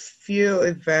attended a few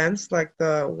events, like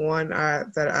the one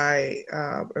that I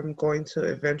am going to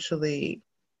eventually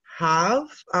have.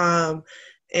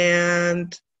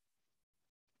 And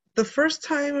the first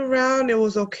time around, it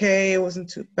was okay. It wasn't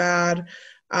too bad.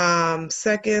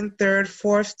 Second, third,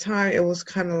 fourth time, it was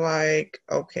kind of like,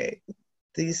 okay,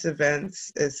 these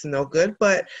events, it's no good.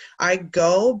 But I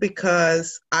go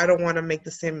because I don't want to make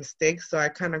the same mistakes. So I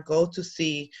kind of go to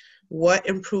see what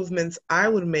improvements I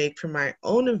would make for my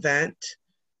own event,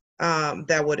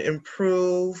 that would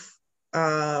improve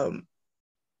the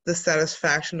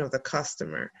satisfaction of the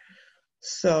customer.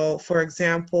 So, for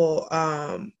example,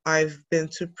 I've been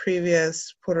to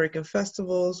previous Puerto Rican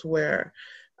festivals where,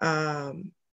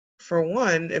 um, for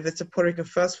one, if it's a Puerto Rican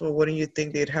festival, wouldn't you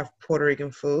think they'd have Puerto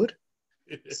Rican food?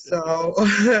 So,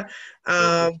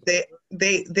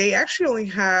 they actually only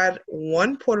had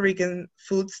one Puerto Rican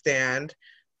food stand,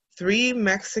 three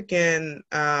Mexican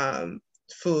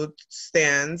food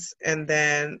stands, and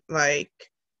then like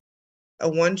a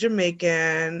one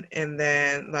Jamaican, and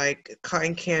then like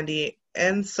cotton candy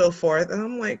and so forth. And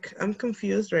I'm like, I'm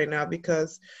confused right now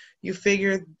because you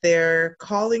figure they're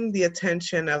calling the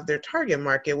attention of their target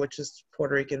market, which is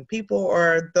Puerto Rican people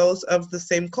or those of the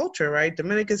same culture, right?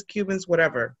 Dominicans, Cubans,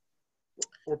 whatever.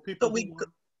 Or people But we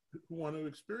who want to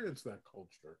experience that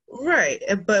culture. Right.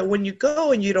 But when you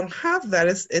go and you don't have that,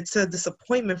 it's a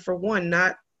disappointment for one.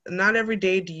 Not every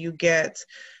day do you get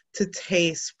to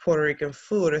taste Puerto Rican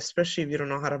food, especially if you don't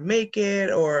know how to make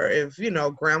it, or if,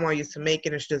 grandma used to make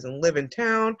it and she doesn't live in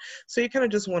town. So you kind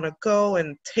of just want to go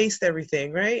and taste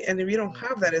everything, right? And if you don't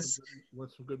have that, it's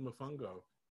What's some good mofongo?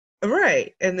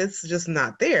 right. And it's just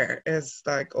not there. It's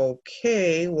like,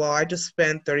 okay, well, I just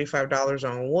spent $35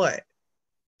 on what?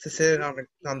 To sit on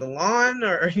the lawn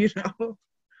or,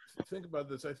 Think about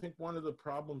this. I think one of the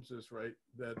problems is, right,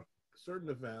 that certain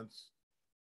events,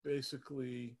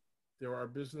 basically, there are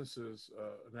businesses.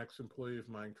 An ex-employee of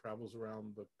mine travels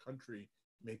around the country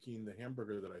making the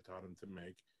hamburger that I taught him to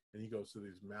make, and he goes to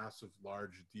these massive,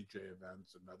 large DJ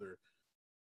events and other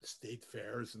state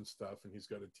fairs and stuff, and he's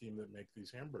got a team that make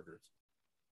these hamburgers.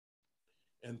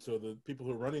 And so the people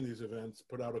who are running these events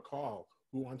put out a call: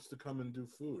 who wants to come and do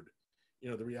food?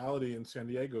 The reality in San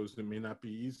Diego is it may not be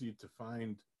easy to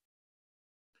find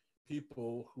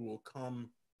people who will come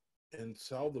and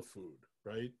sell the food,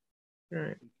 right?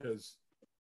 right. Because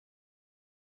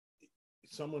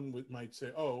someone might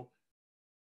say, oh,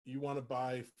 you want to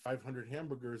buy 500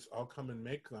 hamburgers, I'll come and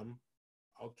make them.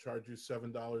 I'll charge you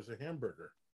 $7 a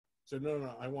hamburger. So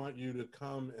no, I want you to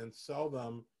come and sell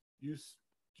them. You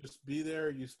just be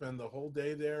there. You spend the whole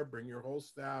day there, bring your whole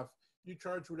staff. You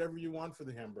charge whatever you want for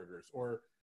the hamburgers. Or,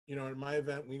 at my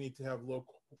event, we need to have low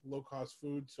cost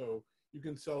food. So you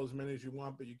can sell as many as you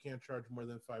want, but you can't charge more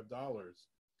than $5.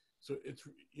 So it's,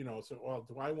 well,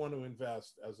 do I want to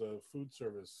invest as a food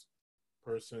service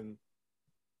person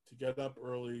to get up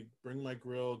early, bring my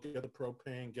grill, get the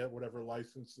propane, get whatever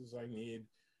licenses I need,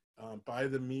 buy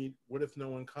the meat? What if no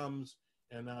one comes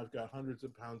and now I've got hundreds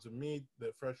of pounds of meat,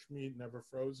 that fresh meat, never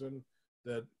frozen,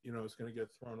 that, is going to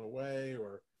get thrown away,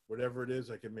 or whatever it is.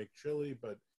 I can make chili,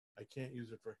 but I can't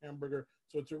use it for hamburger.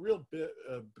 So it's a real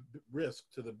risk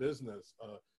to the business,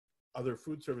 other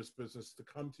food service business, to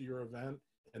come to your event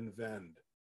and vend.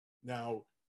 Now,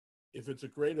 if it's a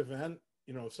great event,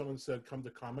 if someone said come to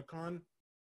Comic-Con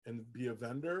and be a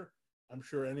vendor, I'm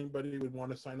sure anybody would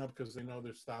want to sign up because they know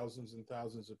there's thousands and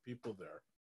thousands of people there,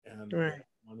 and Right.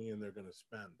 money and they're going to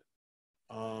spend.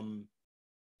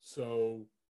 So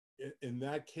in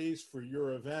that case, for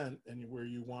your event and where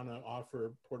you want to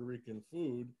offer Puerto Rican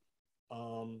food,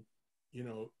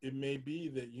 it may be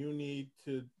that you need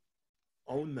to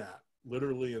own that,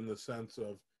 literally, in the sense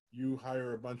of you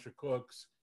hire a bunch of cooks,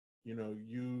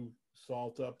 you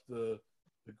salt up the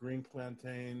green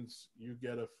plantains, you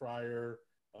get a fryer,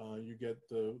 you get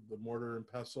the mortar and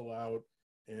pestle out,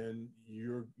 and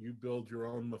you build your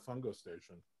own mofongo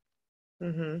station.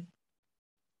 Mm-hmm.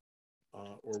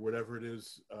 Or whatever it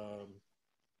is, oh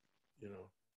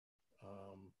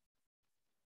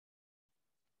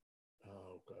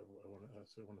God, I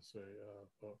want to say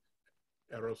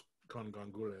arroz con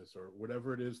gangules, or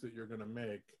whatever it is that you're going to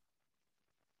make,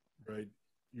 right?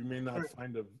 You may not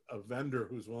find a vendor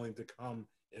who's willing to come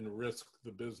and risk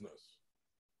the business.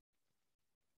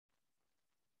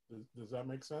 Does that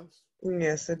make sense?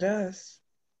 Yes, it does.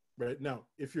 Right. Now,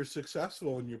 if you're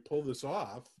successful and you pull this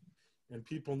off and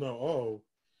people know, oh,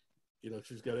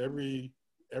 she's got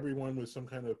everyone with some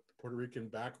kind of Puerto Rican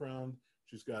background.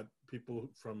 She's got people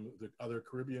from the other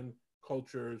Caribbean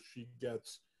cultures. She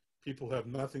gets people who have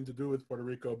nothing to do with Puerto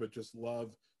Rico, but just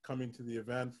love coming to the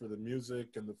event for the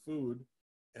music and the food.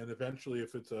 And eventually,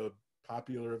 if it's a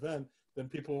popular event, then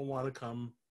people will want to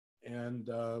come and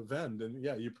vend. And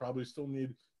yeah, you probably still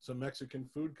need some Mexican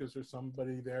food because there's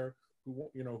somebody there who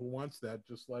wants that.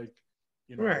 Just like,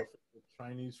 Right. if it's a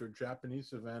Chinese or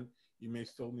Japanese event, you may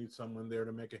still need someone there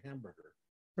to make a hamburger.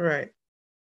 Right.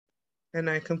 And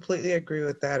I completely agree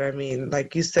with that. I mean,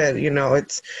 like you said,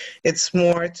 it's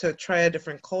more to try a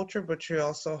different culture, but you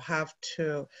also have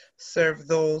to serve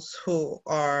those who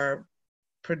are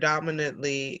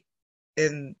predominantly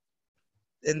in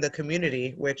in the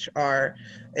community, which are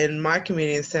in my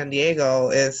community in San Diego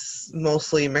is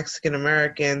mostly Mexican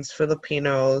Americans,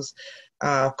 Filipinos,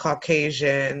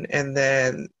 Caucasian, and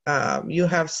then you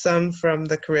have some from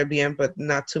the Caribbean, but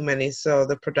not too many. So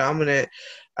the predominant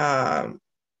um,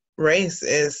 race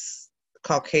is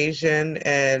Caucasian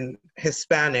and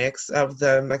Hispanics of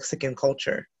the Mexican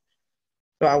culture.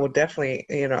 So I would definitely,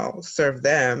 serve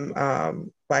them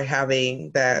by having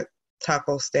that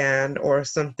taco stand or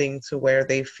something to where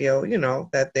they feel,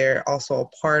 that they're also a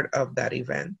part of that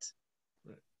event.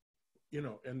 Right.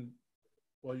 And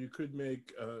well, you could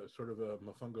make sort of a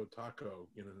mofongo taco,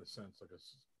 in a sense, like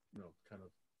kind of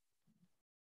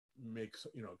makes,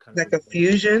 kind of Like a, a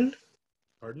fusion,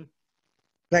 pardon?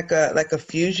 like a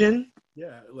fusion.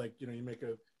 Yeah, like,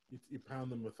 you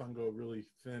pound the mofongo really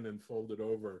thin and fold it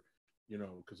over,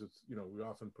 because it's, we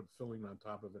often put filling on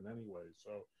top of it anyway.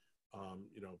 So,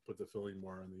 put the filling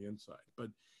more on the inside. But,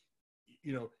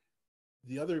 you know,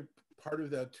 the other part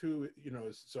of that too,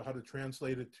 is so how to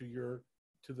translate it to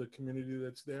the community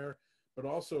that's there. But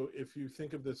also, if you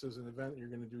think of this as an event you're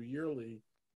going to do yearly,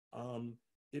 um,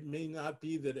 it may not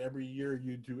be that every year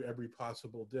you do every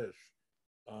possible dish.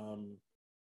 Um,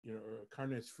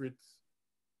 carnes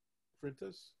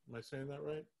fritas. Am I saying that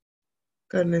right?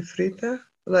 Carne frita,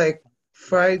 like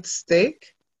fried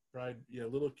steak. Fried, yeah,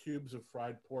 little cubes of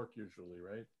fried pork usually,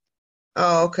 right?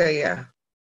 Oh, okay, yeah.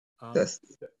 Um, That's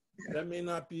that may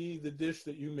not be the dish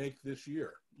that you make this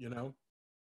year,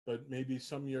 but maybe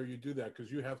some year you do that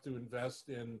because you have to invest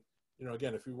in,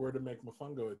 again, if you were to make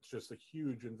mofongo, it's just a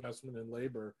huge investment in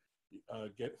labor. You're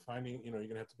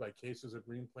gonna have to buy cases of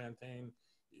green plantain.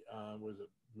 Was it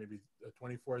maybe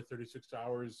 24, 36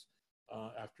 hours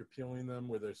after peeling them,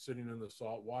 where they're sitting in the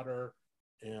salt water,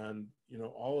 and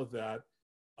all of that,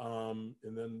 and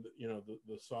then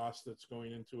the sauce that's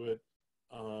going into it.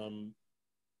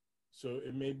 So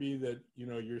it may be that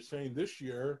you're saying this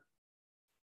year,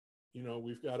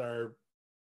 we've got our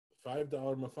 $5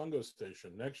 mofongo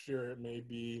station. Next year it may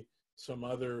be some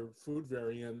other food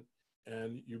variant,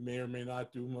 and you may or may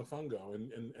not do mofongo,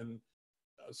 and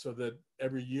so that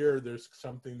every year there's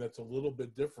something that's a little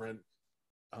bit different,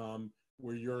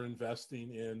 where you're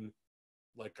investing in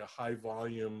like a high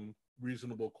volume,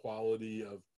 reasonable quality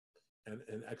of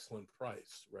an excellent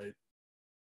price, right?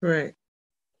 right.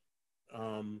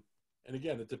 And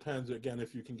again, it depends. Again,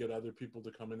 if you can get other people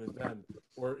to come in and vend,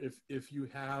 or if you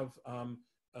have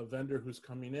a vendor who's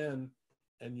coming in,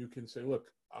 and you can say,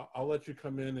 "Look, I'll let you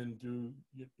come in and do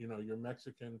your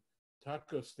Mexican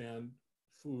taco stand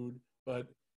food, but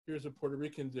here's a Puerto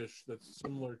Rican dish that's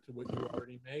similar to what you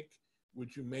already make.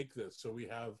 Would you make this so we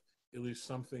have at least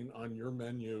something on your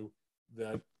menu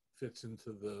that fits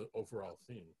into the overall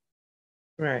theme?"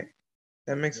 Right.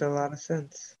 That makes a lot of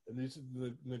sense. And these are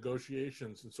the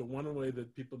negotiations. And so one way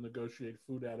that people negotiate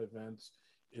food at events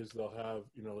is they'll have,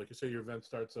 like you say, your event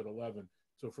starts at 11.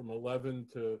 So from 11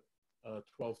 to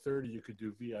 12:30, you could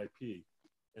do VIP,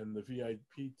 and the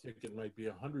VIP ticket might be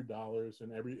 $100,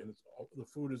 and the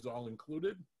food is all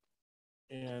included.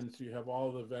 And so you have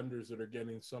all the vendors that are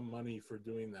getting some money for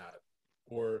doing that,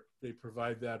 or they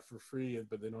provide that for free,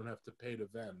 but they don't have to pay to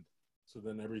vend. So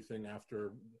then everything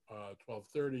after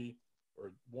 12:30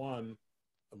 or 1,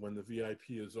 when the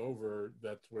VIP is over,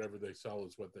 that's whatever they sell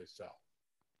is what they sell.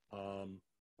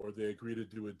 Or they agree to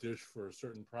do a dish for a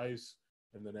certain price,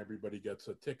 and then everybody gets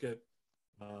a ticket,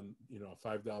 a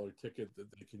 $5 ticket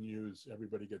that they can use.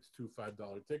 Everybody gets two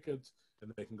 $5 tickets,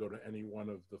 and they can go to any one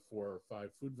of the 4 or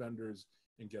 5 food vendors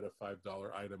and get a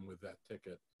 $5 item with that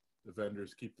ticket. The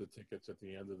vendors keep the tickets at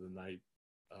the end of the night.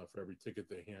 For every ticket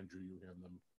they hand you hand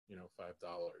them,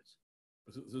 $5.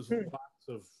 There's lots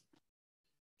of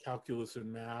calculus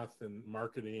and math and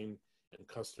marketing and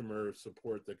customer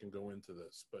support that can go into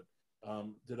this. But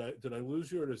did I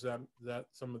lose you, or does that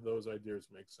some of those ideas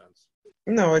make sense?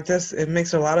 No, it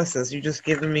makes a lot of sense. You just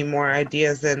given me more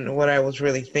ideas than what I was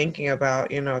really thinking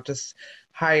about, just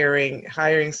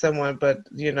hiring someone, but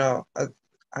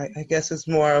I guess it's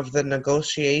more of the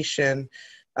negotiation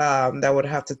that would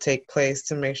have to take place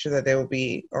to make sure that they will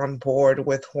be on board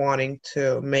with wanting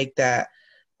to make that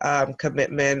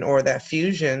commitment or that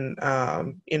fusion,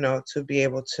 to be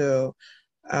able to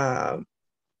um,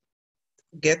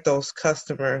 get those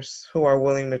customers who are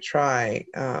willing to try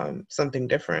something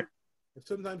different. And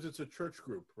sometimes it's a church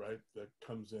group, right, that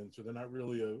comes in. So they're not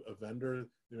really a vendor.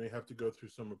 They may have to go through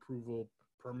some approval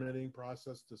permitting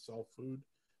process to sell food,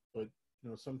 but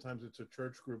sometimes it's a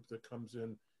church group that comes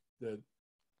in that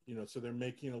so they're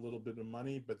making a little bit of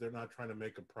money, but they're not trying to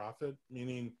make a profit,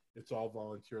 meaning it's all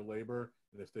volunteer labor.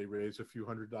 And if they raise a few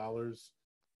 $100s,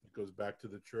 it goes back to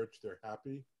the church, they're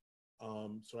happy.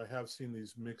 So I have seen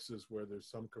these mixes where there's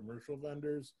some commercial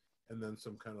vendors and then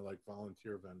some kind of like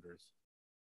volunteer vendors.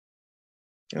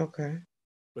 Okay.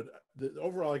 But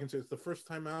overall, I can say it's the first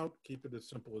time out, keep it as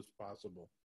simple as possible.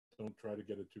 Don't try to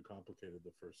get it too complicated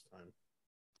the first time.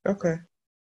 Okay.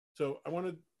 So I want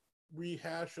to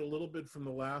rehash a little bit from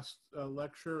the last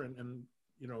lecture and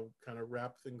kind of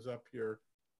wrap things up here.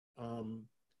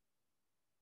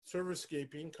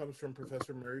 Servicescaping comes from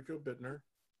Professor Mary Jo Bittner.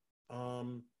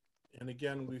 And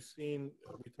again, we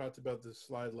talked about this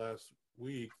slide last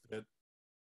week that,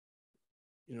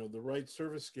 the right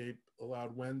servicescape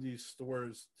allowed Wendy's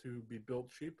stores to be built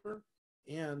cheaper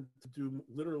and to do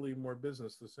literally more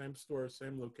business. The same store,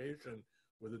 same location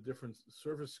with a different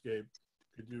servicescape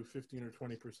could do 15 or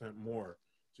 20% more.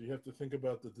 So you have to think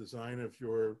about the design of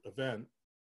your event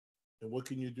and what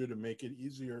can you do to make it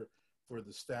easier for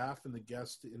the staff and the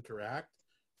guests to interact,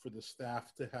 for the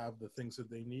staff to have the things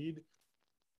that they need.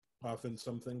 Often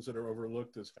some things that are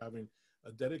overlooked is having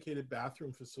a dedicated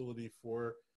bathroom facility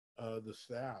for the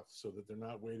staff so that they're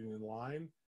not waiting in line.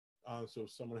 So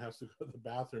if someone has to go to the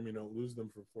bathroom, you don't lose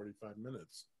them for 45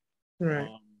 minutes. Right.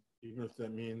 Even if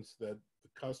that means that the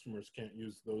customers can't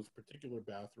use those particular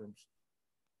bathrooms.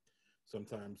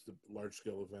 Sometimes the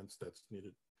large-scale events that's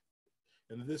needed.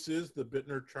 And this is the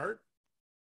Bittner chart.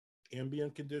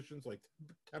 Ambient conditions like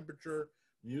temperature,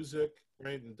 music,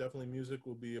 right? And definitely music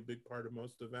will be a big part of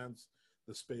most events.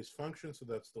 The space function, so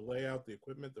that's the layout, the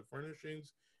equipment, the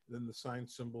furnishings, and then the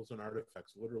signs, symbols, and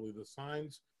artifacts. Literally the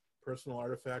signs, personal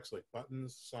artifacts like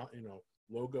buttons,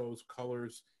 logos,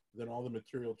 colors, then all the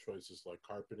material choices like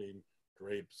carpeting,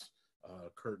 drapes,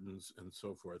 curtains, and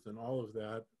so forth. And all of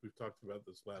that, we've talked about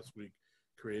this last week,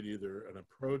 create either an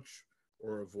approach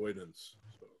or avoidance.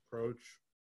 So approach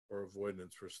or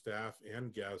avoidance for staff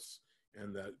and guests,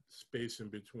 and that space in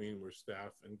between where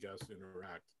staff and guests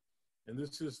interact. And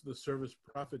this is the service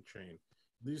profit chain.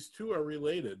 These two are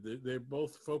related. They're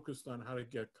both focused on how to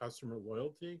get customer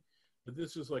loyalty, but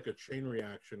this is like a chain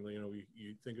reaction.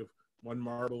 You think of one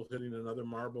marble hitting another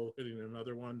marble, hitting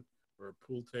another one, or a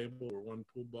pool table or one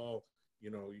pool ball,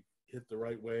 you hit the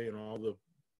right way and all the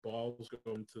balls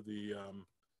go into the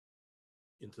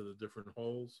different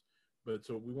holes. But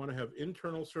so we want to have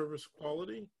internal service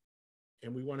quality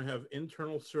and we want to have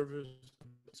internal service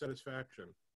satisfaction.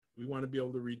 We want to be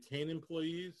able to retain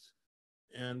employees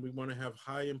and we want to have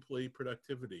high employee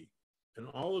productivity. And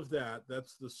all of that,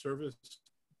 that's the service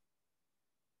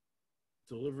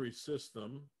delivery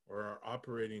system or our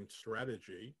operating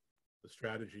strategy, the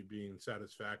strategy being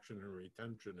satisfaction and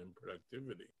retention and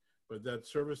productivity. But that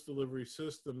service delivery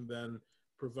system then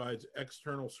provides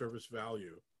external service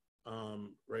value,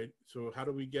 right? So how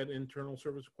do we get internal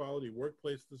service quality?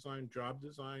 Workplace design, job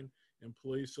design,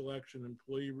 employee selection,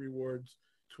 employee rewards,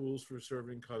 tools for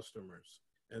serving customers.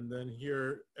 And then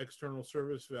here, external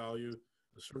service value,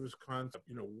 the service concept,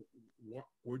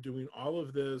 we're doing all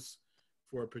of this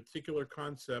for a particular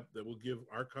concept that will give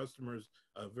our customers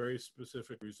a very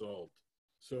specific result.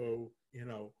 So,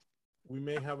 we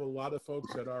may have a lot of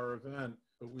folks at our event,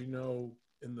 but we know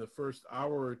in the first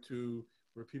hour or two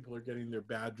where people are getting their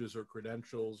badges or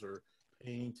credentials or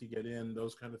paying to get in,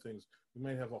 those kind of things, we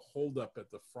might have a holdup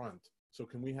at the front. So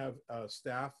can we have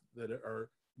staff that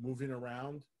are moving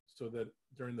around so that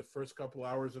during the first couple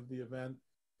hours of the event,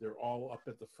 they're all up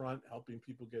at the front helping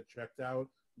people get checked out.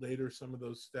 Later, some of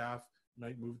those staff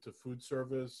might move to food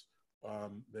service.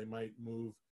 They might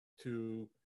move to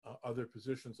other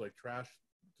positions like trash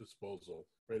disposal,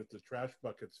 right? If the trash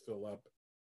buckets fill up,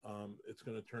 it's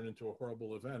going to turn into a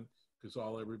horrible event because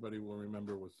all everybody will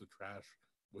remember was the trash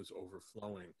was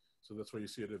overflowing. So that's why you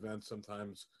see at events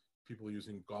sometimes people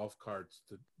using golf carts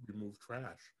to remove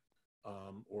trash.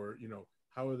 Or,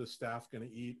 how are the staff going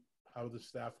to eat? How are the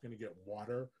staff going to get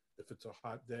water if it's a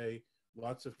hot day?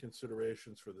 Lots of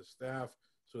considerations for the staff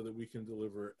so that we can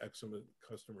deliver excellent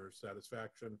customer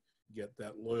satisfaction, get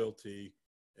that loyalty,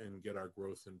 and get our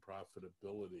growth and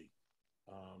profitability.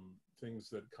 Things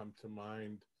that come to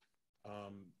mind,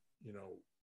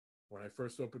 when I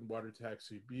first opened Water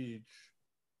Taxi Beach,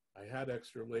 I had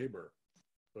extra labor,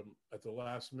 but at the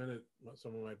last minute,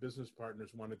 some of my business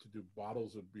partners wanted to do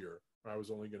bottles of beer, or I was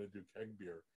only going to do keg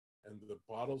beer. And the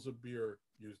bottles of beer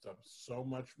used up so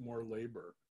much more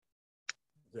labor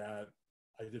that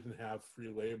I didn't have free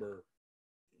labor,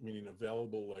 meaning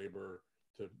available labor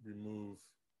to remove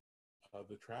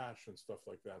the trash and stuff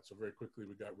like that. So very quickly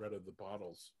we got rid of the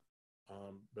bottles.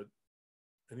 But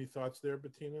any thoughts there,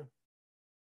 Bettina?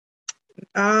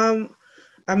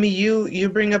 I mean, you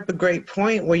bring up a great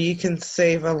point where you can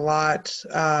save a lot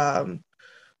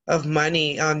of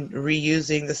money on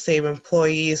reusing the same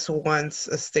employees once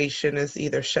a station is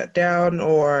either shut down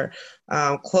or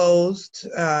closed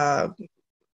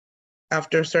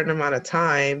after a certain amount of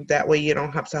time. That way, you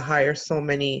don't have to hire so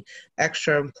many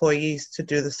extra employees to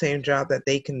do the same job that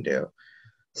they can do.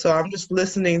 So I'm just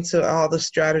listening to all the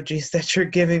strategies that you're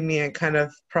giving me and kind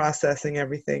of processing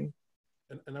everything.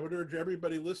 And I would urge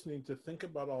everybody listening to think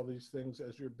about all these things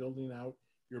as you're building out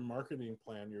your marketing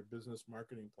plan, your business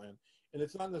marketing plan. And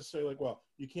it's not necessarily like, well,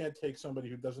 you can't take somebody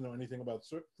who doesn't know anything about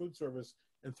food service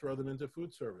and throw them into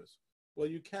food service. Well,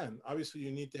 you can. Obviously,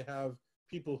 you need to have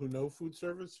people who know food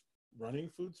service running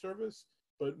food service.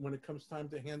 But when it comes time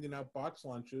to handing out box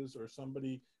lunches or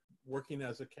somebody working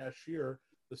as a cashier,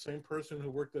 the same person who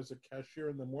worked as a cashier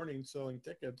in the morning selling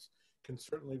tickets can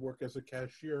certainly work as a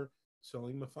cashier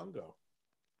selling mofongo.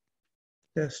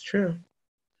 That's true.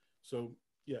 So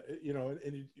yeah, you know,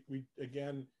 and we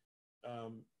again,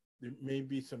 there may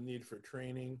be some need for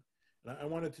training. And I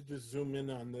wanted to just zoom in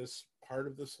on this part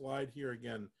of the slide here.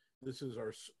 Again, this is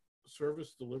our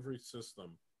service delivery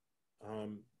system.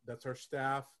 That's our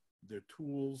staff, their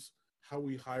tools, how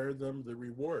we hire them, the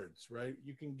rewards, right?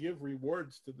 You can give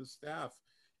rewards to the staff.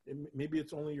 Maybe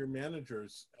it's only your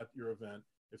managers at your event.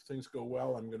 If things go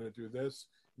well, I'm going to do this.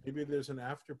 Maybe there's an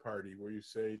after party where you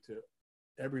say to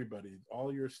everybody,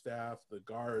 all your staff, the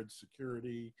guards,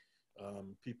 security,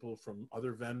 people from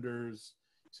other vendors,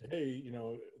 say, hey, you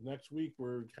know, next week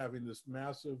we're having this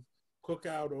massive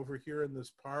cookout over here in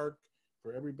this park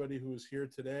for everybody who is here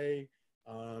today.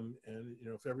 And, you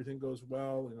know, if everything goes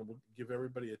well, you know, we'll give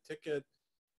everybody a ticket,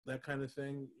 that kind of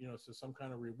thing, you know, so some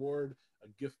kind of reward, a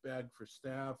gift bag for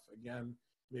staff. Again,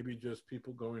 maybe just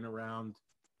people going around,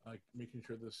 making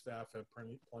sure the staff have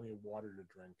plenty of water to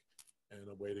drink and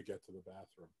a way to get to the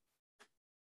bathroom.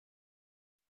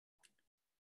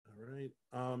 All right.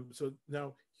 So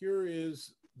now here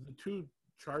is the two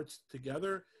charts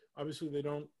together. Obviously, they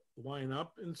don't line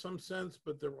up in some sense,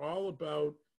 but they're all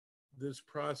about this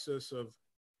process of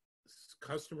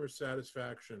customer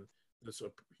satisfaction, this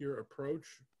here approach.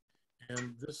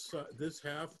 And this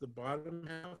half, the bottom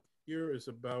half here, is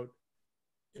about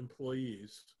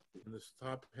employees, and this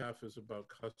top half is about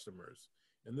customers.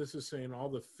 And this is saying all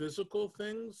the physical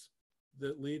things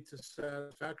that lead to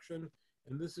satisfaction.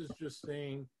 And this is just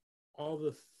saying all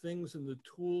the things and the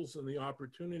tools and the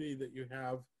opportunity that you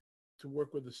have to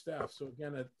work with the staff. So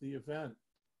again, at the event,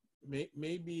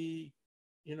 maybe,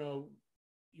 you know,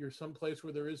 you're someplace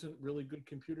where there isn't really good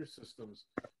computer systems.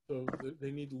 So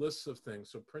they need lists of things.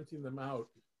 So printing them out,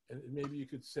 and maybe you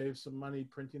could save some money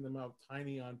printing them out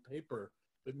tiny on paper,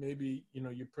 but maybe, you know,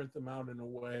 you print them out in a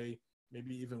way,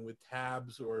 maybe even with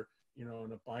tabs or, you know,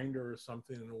 in a binder or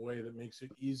something, in a way that makes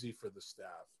it easy for the staff.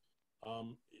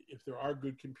 If there are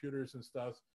good computers and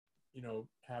stuff, you know,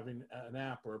 having an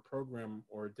app or a program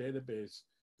or a database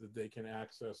that they can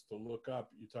access to look up.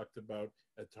 You talked about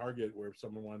at Target where if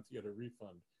someone wanted to get a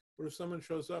refund. But if someone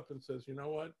shows up and says, you know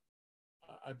what,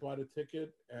 I bought a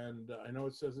ticket and I know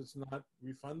it says it's not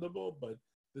refundable, but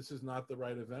this is not the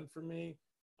right event for me.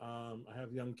 I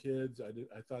have young kids.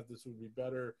 I thought this would be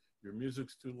better. Your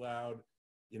music's too loud.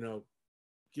 You know,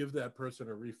 give that person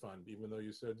a refund, even though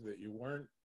you said that you weren't,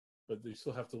 but you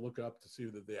still have to look up to see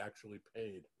that they actually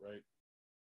paid, right?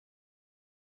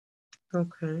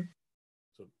 Okay.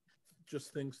 So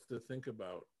just things to think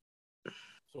about.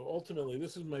 So ultimately,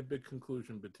 this is my big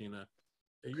conclusion, Bettina.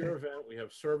 At your event, we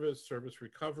have service, service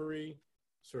recovery,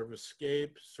 service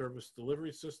scape, service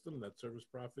delivery system, that service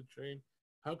profit chain.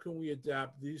 How can we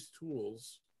adapt these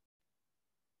tools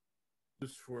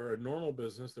just for a normal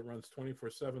business that runs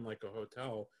 24/7 like a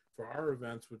hotel for our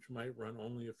events, which might run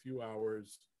only a few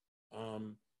hours?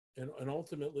 And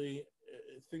ultimately,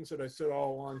 things that I said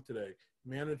all along today,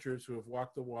 managers who have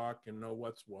walked the walk and know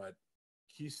what's what,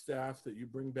 key staff that you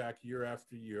bring back year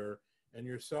after year, and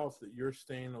yourself that you're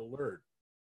staying alert.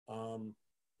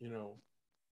 You know,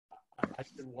 I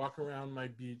can walk around my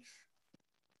beach,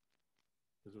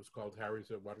 because it was called Harry's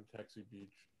at Water Taxi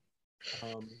Beach,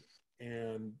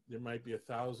 and there might be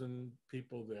 1,000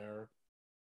 people there,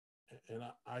 and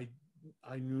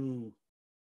I knew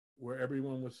where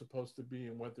everyone was supposed to be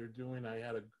and what they're doing.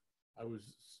 I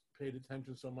was paid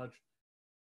attention so much.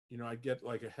 You know, I get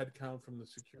like a head count from the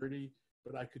security,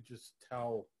 but I could just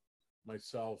tell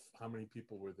myself how many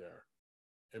people were there.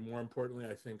 And more importantly,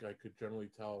 I think I could generally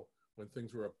tell when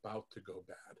things were about to go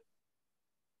bad,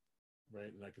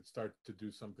 right? And I could start to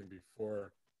do something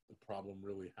before the problem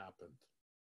really happened.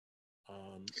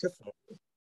 So, So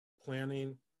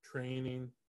planning,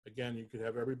 training, again, you could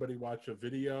have everybody watch a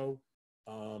video.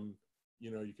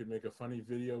 You could make a funny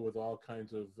video with all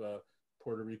kinds of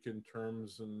Puerto Rican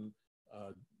terms and,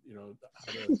 how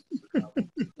to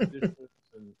dishes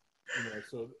and,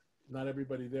 so not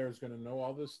everybody there is going to know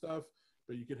all this stuff,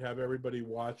 but you could have everybody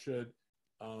watch it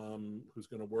who's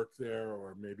going to work there,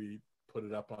 or maybe put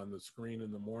it up on the screen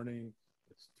in the morning.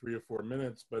 It's 3 or 4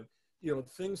 minutes, but,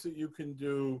 things that you can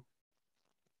do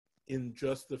in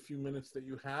just the few minutes that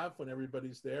you have when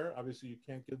everybody's there. Obviously, you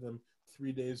can't give them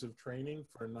 3 days of training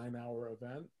for a 9-hour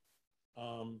event.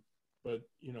 But,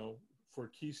 for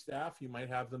key staff, you might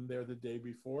have them there the day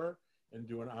before and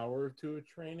do an hour or two of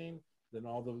training. Then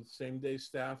all the same day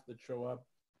staff that show up,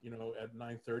 at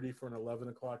 9:30 for an 11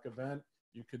 o'clock event,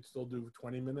 you could still do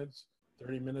 20 minutes,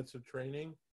 30 minutes of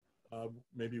training,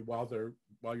 maybe while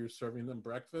you're serving them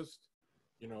breakfast.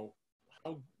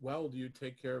 How well do you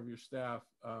take care of your staff?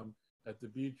 At the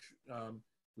beach,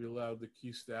 we allowed the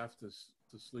key staff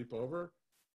to sleep over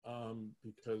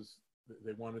because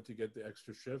they wanted to get the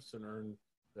extra shifts and earn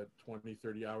that 20,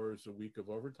 30 hours a week of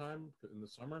overtime in the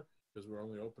summer, because we're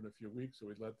only open a few weeks. So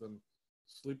we'd let them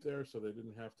sleep there so they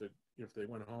didn't have to, if they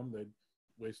went home, they'd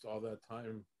waste all that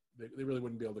time. They really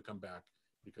wouldn't be able to come back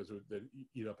because they'd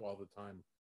eat up all the time.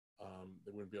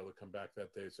 They wouldn't be able to come back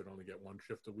that day, so they'd only get 1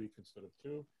 shift a week instead of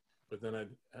 2. But then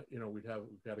we'd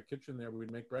had a kitchen there.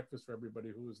 We'd make breakfast for everybody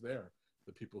who was there,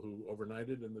 the people who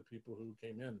overnighted and the people who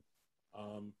came in.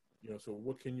 So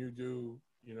what can you do?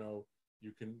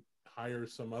 You can hire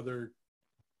some other,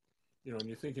 and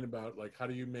you're thinking about, like, how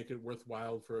do you make it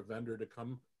worthwhile for a vendor to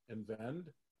come and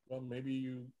vend? Well, maybe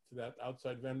to that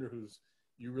outside vendor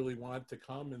you really want to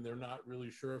come and they're not really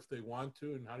sure if they want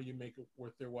to, and how do you make it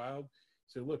worth their while?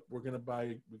 Say, look, we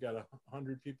got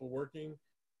 100 people working.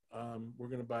 We're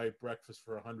going to buy breakfast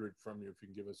for 100 from you if you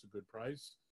can give us a good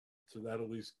price. So that at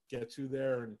least gets you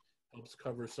there and helps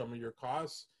cover some of your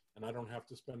costs. And I don't have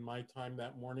to spend my time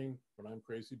that morning when I'm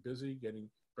crazy busy getting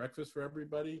breakfast for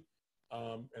everybody.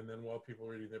 And then while people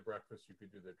are eating their breakfast, you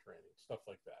could do their training, stuff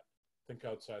like that. Think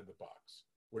outside the box.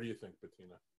 What do you think,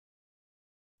 Bettina?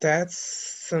 that's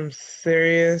some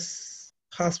serious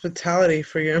hospitality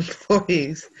for your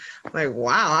employees. Like,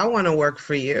 wow, I want to work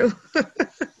for you.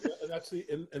 That's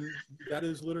and that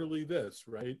is literally this,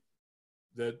 right?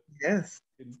 That, Yes.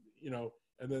 and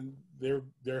then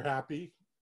they're happy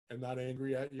and not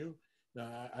angry at you.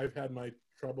 Now, I've had my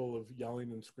trouble of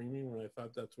yelling and screaming when I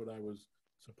thought that's what I was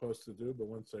supposed to do, but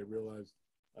once I realized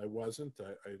I wasn't,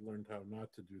 I learned how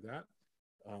not to do that.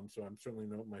 So I'm certainly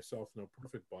no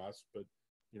perfect boss, but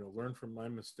learn from my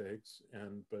mistakes,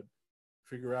 but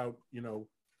figure out,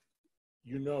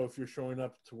 if you're showing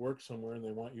up to work somewhere and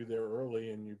they want you there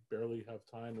early and you barely have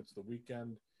time, it's the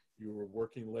weekend, you were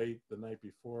working late the night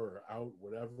before or out,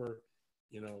 whatever,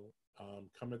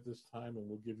 come at this time and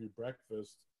we'll give you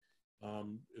breakfast.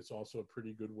 It's also a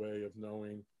pretty good way of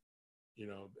knowing,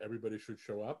 everybody should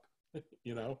show up,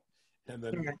 and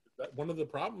then one of the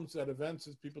problems at events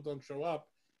is people don't show up,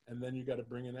 and then you got to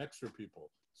bring in extra people.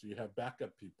 So you have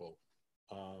backup people.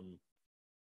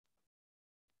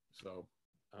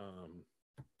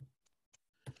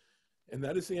 And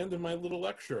that is the end of my little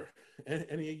lecture.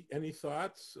 Any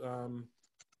thoughts?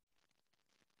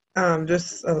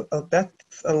 That's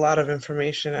a lot of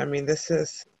information. I mean, this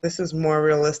is more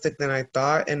realistic than I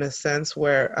thought, in a sense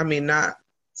where, I mean, not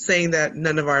saying that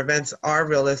none of our events are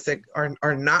realistic or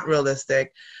are not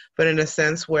realistic, but in a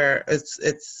sense where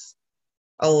it's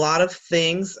a lot of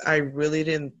things I really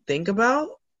didn't think about,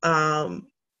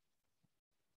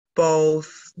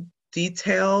 both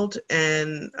detailed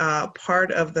and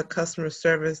part of the customer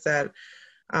service that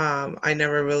I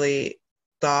never really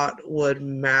thought would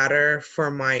matter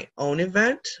for my own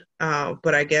event.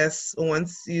 But I guess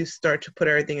once you start to put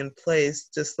everything in place,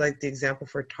 just like the example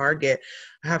for Target,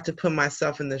 I have to put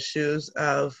myself in the shoes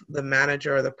of the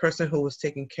manager or the person who was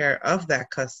taking care of that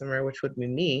customer, which would be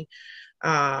me.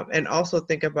 And also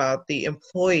think about the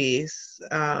employees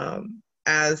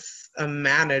as a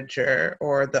manager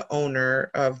or the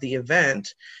owner of the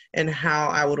event, and how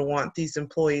I would want these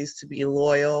employees to be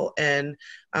loyal and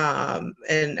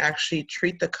actually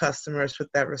treat the customers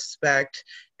with that respect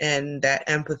and that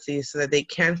empathy, so that they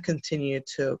can continue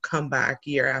to come back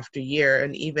year after year,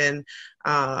 and even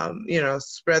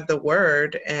spread the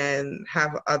word and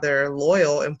have other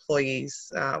loyal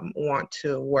employees want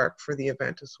to work for the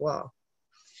event as well.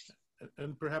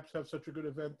 And perhaps have such a good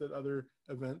event that other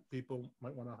event people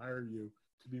might want to hire you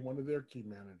to be one of their key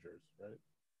managers, right?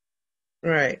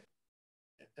 Right.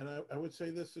 And I would say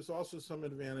this is also some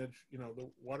advantage. The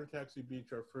Water Taxi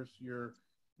Beach, our first year,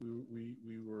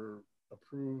 we were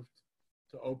approved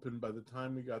to open. By the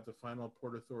time we got the final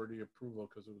Port Authority approval,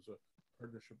 because it was a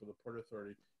partnership with the Port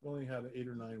Authority, we only had 8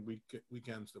 or 9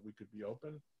 weekends that we could be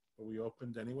open, but we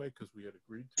opened anyway because we had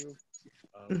agreed to.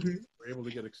 We Hmm. were able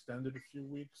to get extended a few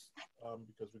weeks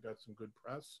because we got some good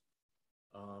press.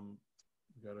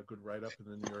 We got a good write-up in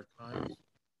the New York Times.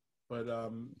 But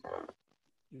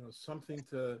something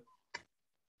to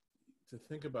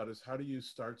think about is, how do you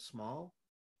start small?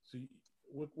 So,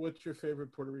 what's your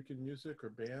favorite Puerto Rican music or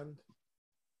band?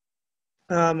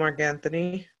 Mark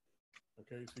Anthony.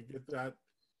 Okay, so you get that.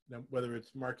 Now, whether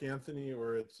it's Mark Anthony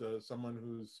or it's someone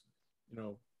who's, you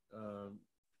know, um,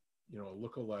 a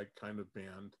lookalike kind of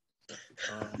band,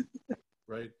 um,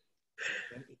 right?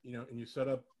 And and you set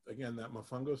up again that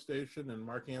Mofongo station and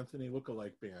Mark Anthony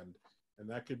lookalike band, and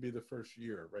that could be the first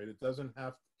year, right? It doesn't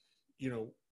have,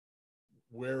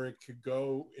 where it could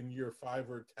go in year 5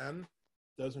 or 10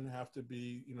 doesn't have to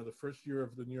be, the first year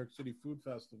of the New York City Food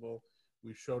Festival,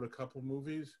 we showed a couple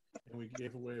movies and we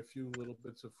gave away a few little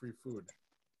bits of free food.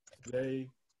 Today,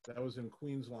 that was in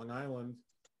Queens, Long Island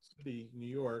City, New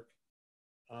York.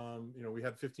 We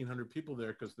had 1,500 people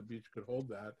there because the beach could hold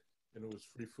that, and it was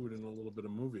free food and a little bit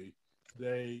of movie.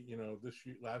 Today,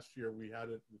 last year we had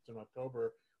it. It's in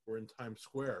October. We're in Times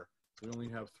Square. We only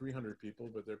have 300 people,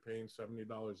 but they're paying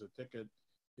 $70 a ticket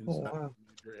Oh, inside wow.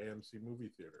 the major AMC movie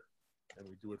theater, and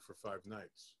we do it for 5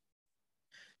 nights.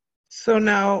 So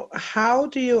now, how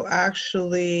do you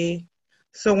actually,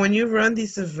 so when you run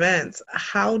these events,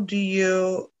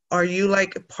 are you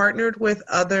like partnered with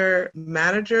other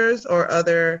managers or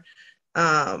other,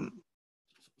 um,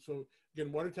 So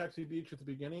again, Water Taxi Beach at the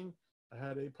beginning, I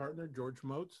had a partner, George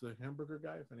Motes, the hamburger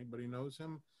guy, if anybody knows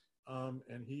him.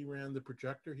 And he ran the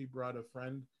projector. He brought a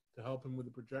friend to help him with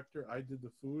the projector. I did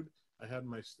the food. I had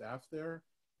my staff there,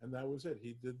 and that was it.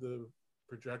 He did the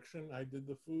projection. I did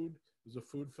the food. It was a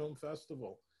food film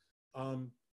festival.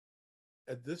 Um,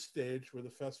 at this stage, where the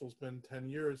festival's been 10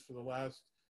 years, for the last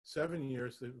 7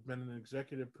 years, there's been an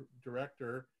executive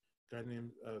director, a guy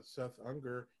named Seth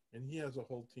Unger, and he has a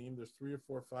whole team. There's 3 or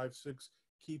 4, 5, 6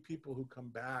 key people who come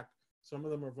back. Some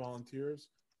of them are volunteers.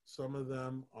 Some of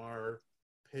them are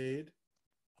paid.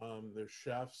 There's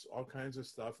chefs, all kinds of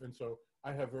stuff. And so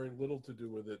I have very little to do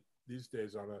with it these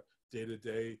days on a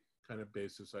day-to-day kind of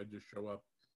basis. I just show up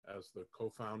as the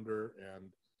co-founder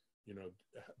and,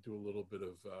 do a little bit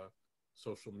of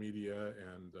social media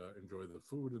and enjoy the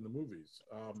food and the movies.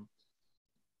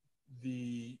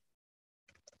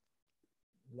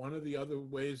 One of the other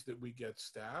ways that we get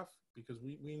staff, because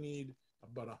we need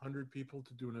about 100 people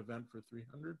to do an event for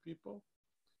 300 people,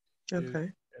 is,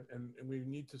 okay. and we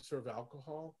need to serve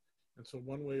alcohol. And so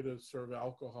one way to serve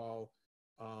alcohol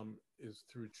is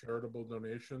through charitable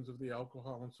donations of the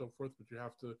alcohol and so forth, but you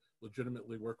have to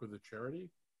legitimately work with a charity.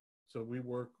 So we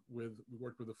worked with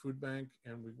a food bank,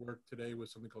 and we work today with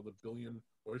something called the Billion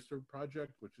Oyster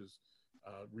Project, which is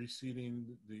reseeding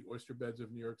the oyster beds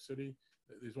of New York City.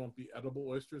 These won't be edible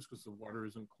oysters because the water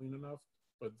isn't clean enough,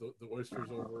 but the oysters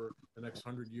over the next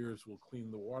 100 years will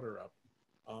clean the water up.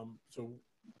 So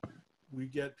we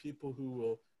get people who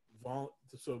will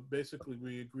so basically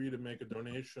we agree to make a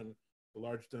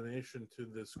large donation to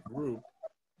this group,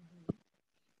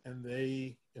 and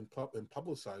they and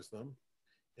publicize them,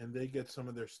 and they get some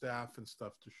of their staff and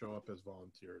stuff to show up as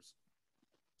volunteers.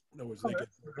 In other words, Oh, they get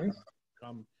that's nice. to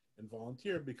come and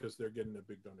volunteer because they're getting a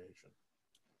big donation.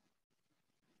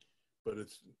 But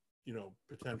it's,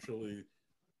 potentially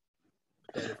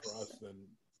better for us than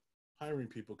hiring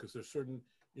people, because there's certain,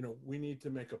 we need to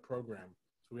make a program.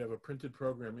 So we have a printed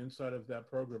program. Inside of that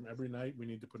program, every night we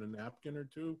need to put a napkin or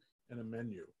two and a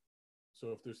menu.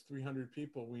 So if there's 300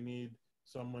 people, we need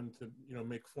someone to,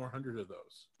 make 400 of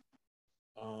those.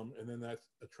 And then that's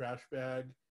a trash bag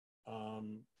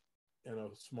and a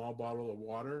small bottle of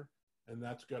water. And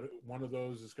one of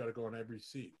those has got to go on every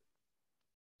seat.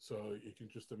 So you can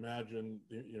just imagine,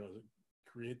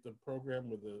 create the program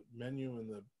with the menu and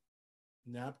the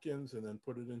napkins, and then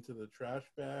put it into the trash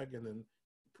bag, and then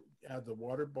add the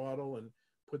water bottle and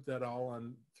put that all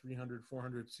on 300,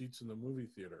 400 seats in the movie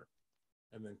theater,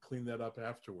 and then clean that up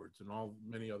afterwards, and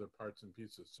many other parts and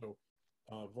pieces. So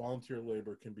volunteer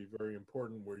labor can be very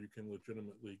important, where you can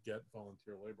legitimately get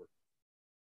volunteer labor.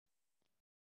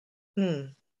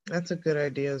 That's a good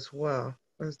idea as well.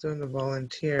 I was doing the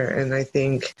volunteer, and I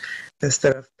think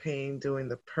instead of paying, doing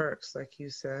the perks, like you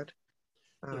said.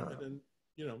 And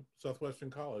then,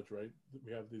 Southwestern College, right?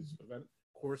 We have these event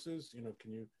courses,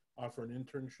 can you offer an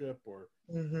internship or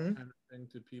Mm-hmm. that kind of thing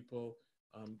to people?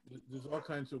 There's all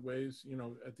kinds of ways,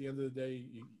 at the end of the day,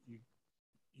 you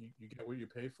get what you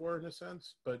pay for, in a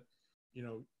sense, but,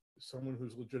 someone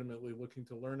who's legitimately looking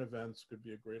to learn events could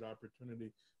be a great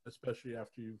opportunity, especially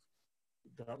after you've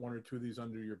got one or two of these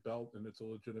under your belt and it's a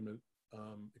legitimate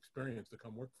experience to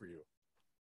come work for you.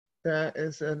 That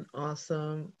is an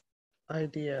awesome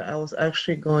idea. I was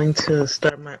actually going to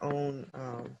start my own,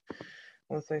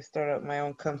 once I start up my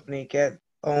own company, get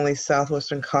only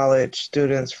Southwestern College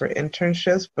students for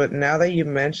internships. But now that you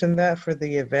mentioned that for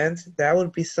the events, that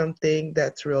would be something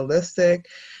that's realistic,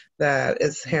 that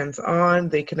is hands-on.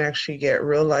 They can actually get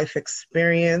real life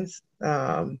experience.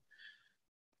 Uh,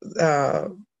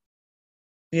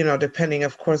 depending,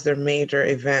 of course, their major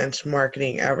event,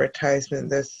 marketing, advertisement,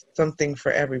 there's something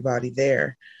for everybody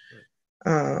there.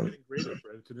 Right. Um, Getting graded,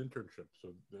 right? It's an internship, so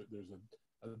there's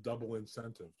a double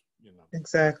incentive, you know.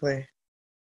 exactly.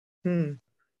 Hmm.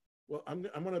 Well, I'm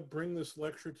going to bring this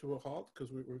lecture to a halt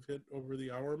because we've hit over the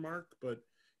hour mark. But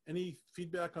any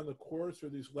feedback on the course or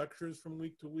these lectures from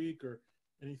week to week, or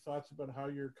any thoughts about how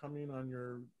you're coming on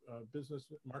your business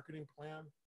marketing plan?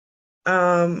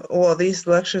 Well, these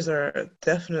lectures are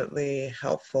definitely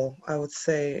helpful, I would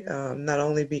say, not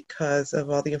only because of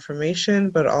all the information,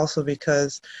 but also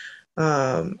because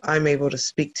I'm able to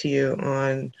speak to you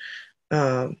on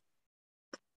um,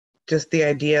 just the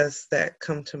ideas that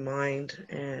come to mind.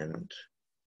 And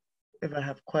if I have I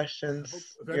hope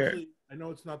questions, eventually, I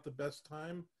know it's not the best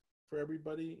time for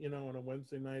everybody, you know, on a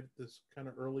Wednesday night, this kind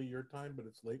of early your time, but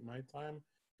it's late my time.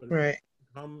 But if right.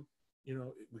 come, you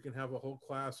know, we can have a whole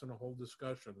class and a whole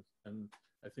discussion, and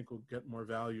I think we'll get more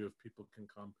value if people can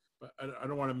come. But I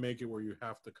don't want to make it where you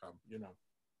have to come, you know.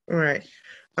 Right.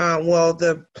 Well,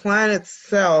 the plan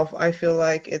itself, I feel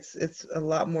like it's a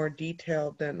lot more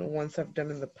detailed than ones I've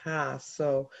done in the past.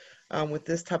 So, with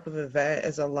this type of event,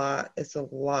 it's a lot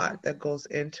that goes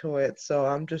into it. So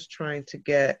I'm just trying to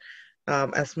get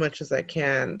as much as I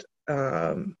can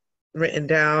um, written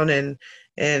down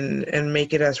and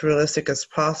make it as realistic as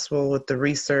possible with the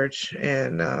research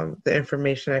and the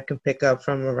information I can pick up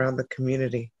from around the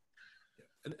community.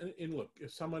 And look,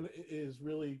 if someone is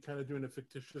really kind of doing a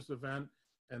fictitious event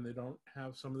and they don't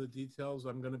have some of the details,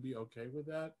 I'm going to be okay with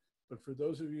that. But for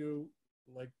those of you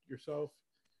like yourself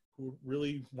who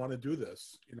really want to do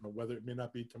this, you know, whether it may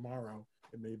not be tomorrow,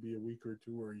 it may be a week or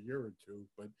two or a year or two,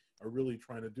 but are really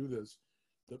trying to do this,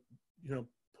 the, you know,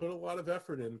 put a lot of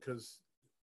effort in, because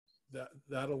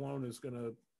that alone is going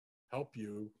to help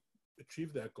you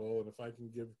achieve that goal. And if I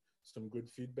can give some good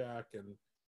feedback, and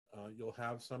you'll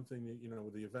have something that, you know,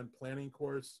 with the event planning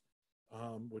course,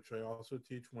 which I also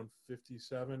teach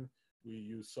 157, we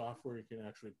use software. You can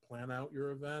actually plan out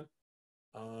your event.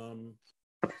 Um,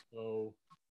 so,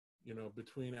 you know,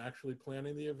 between actually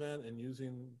planning the event and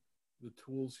using the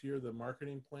tools here, the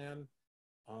marketing plan,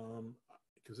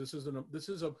 because this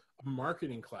is a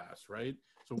marketing class, right?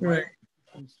 So why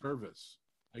Right. service?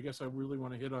 I guess I really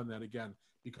want to hit on that again,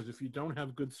 because if you don't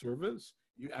have good service,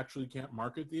 you actually can't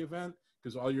market the event,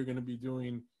 because all you're going to be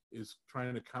doing is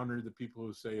trying to counter the people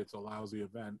who say it's a lousy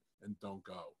event and don't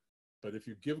go. But if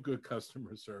you give good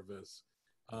customer service,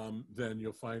 then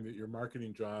you'll find that your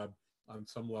marketing job on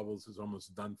some levels is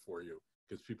almost done for you,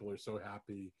 because people are so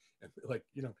happy. And like,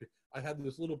 you know, I had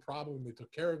this little problem, they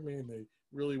took care of me, and they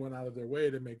really went out of their way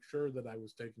to make sure that I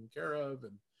was taken care of.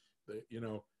 And they, you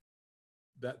know,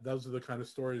 that those are the kind of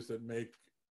stories that make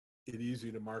it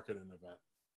easy to market an event.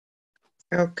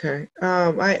 Okay.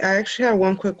 I actually have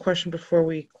one quick question before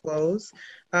we close.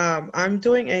 I'm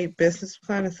doing a business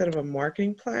plan instead of a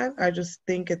marketing plan. I just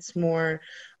think it's more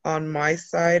on my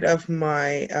side of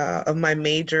my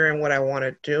major and what I want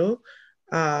to do.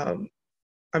 Um,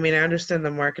 I mean, I understand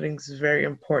the marketing is very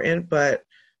important, but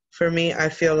for me, I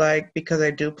feel like because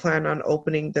I do plan on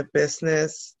opening the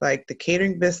business, like the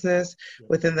catering business, Yeah.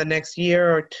 within the next year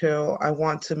or two, I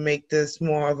want to make this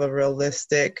more of a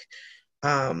realistic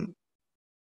um,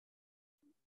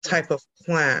 Right. type of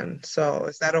plan. Right. So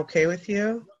is that okay with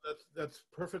you? That's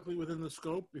perfectly within the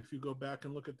scope. If you go back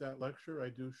and look at that lecture, I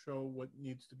do show what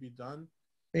needs to be done.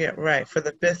 Yeah, right. For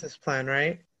the business plan,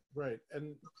 right? Right.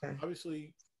 And Okay.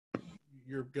 obviously,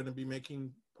 you're going to be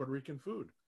making Puerto Rican food,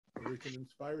 Puerto Rican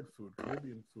inspired food,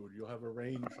 Caribbean food. You'll have a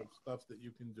range of stuff that you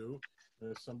can do.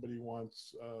 And if somebody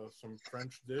wants some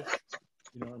French dish,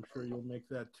 you know, I'm sure you'll make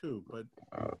that too. But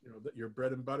you know that your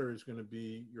bread and butter is going to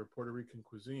be your Puerto Rican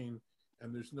cuisine,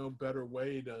 and there's no better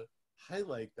way to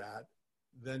highlight that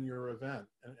than your event.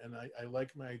 And I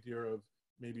like my idea of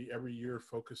maybe every year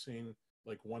focusing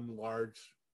like one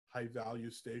large high value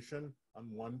station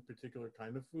on one particular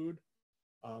kind of food,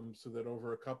 so that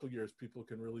over a couple of years people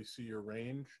can really see your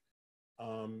range,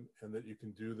 and that you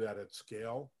can do that at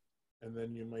scale. And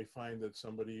then you may find that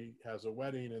somebody has a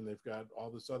wedding and they've got all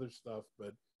this other stuff,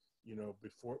 but you know,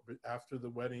 after the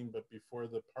wedding, but before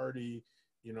the party,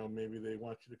 you know, maybe they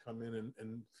want you to come in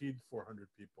and feed 400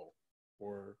 people,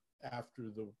 or after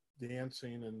the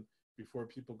dancing and before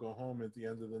people go home at the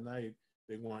end of the night,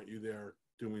 they want you there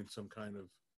doing some kind of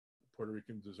Puerto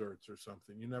Rican desserts or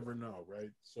something. You never know,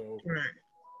 right? So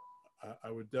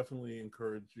I would definitely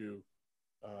encourage you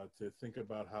to think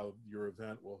about how your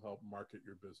event will help market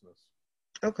your business.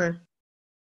 Okay.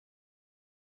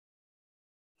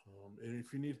 And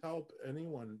if you need help,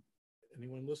 anyone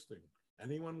listening,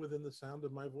 anyone within the sound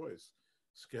of my voice,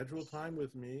 schedule time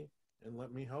with me and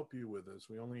let me help you with this.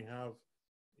 We only have,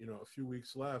 you know, a few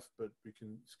weeks left, but we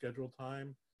can schedule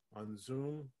time on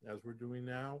Zoom as we're doing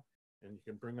now, and you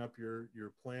can bring up your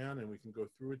plan and we can go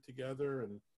through it together.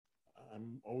 And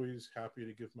I'm always happy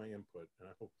to give my input, and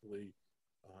hopefully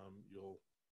you'll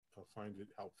find it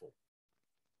helpful.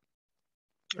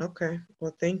 Okay.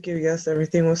 Well, thank you. Yes,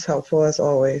 everything was helpful as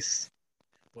always.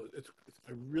 Well,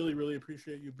 I really, really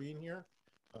appreciate you being here.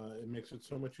 It makes it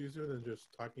so much easier than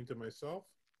just talking to myself.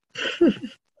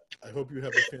 I hope you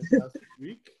have a fantastic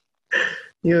week.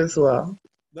 You as well.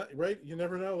 Right? You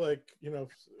never know. Like, you know,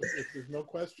 if there's no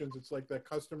questions, it's like that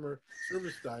customer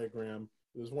service diagram.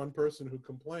 There's one person who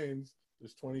complains.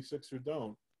 There's 26 who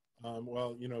don't.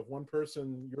 Well, you know, if one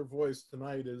person, your voice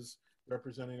tonight is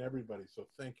representing everybody. So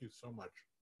thank you so much.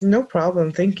 No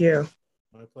problem. Thank you.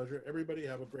 My pleasure. Everybody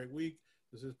have a great week.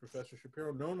 This is Professor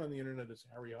Shapiro, known on the internet as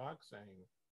Harry Hawk, saying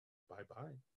bye-bye.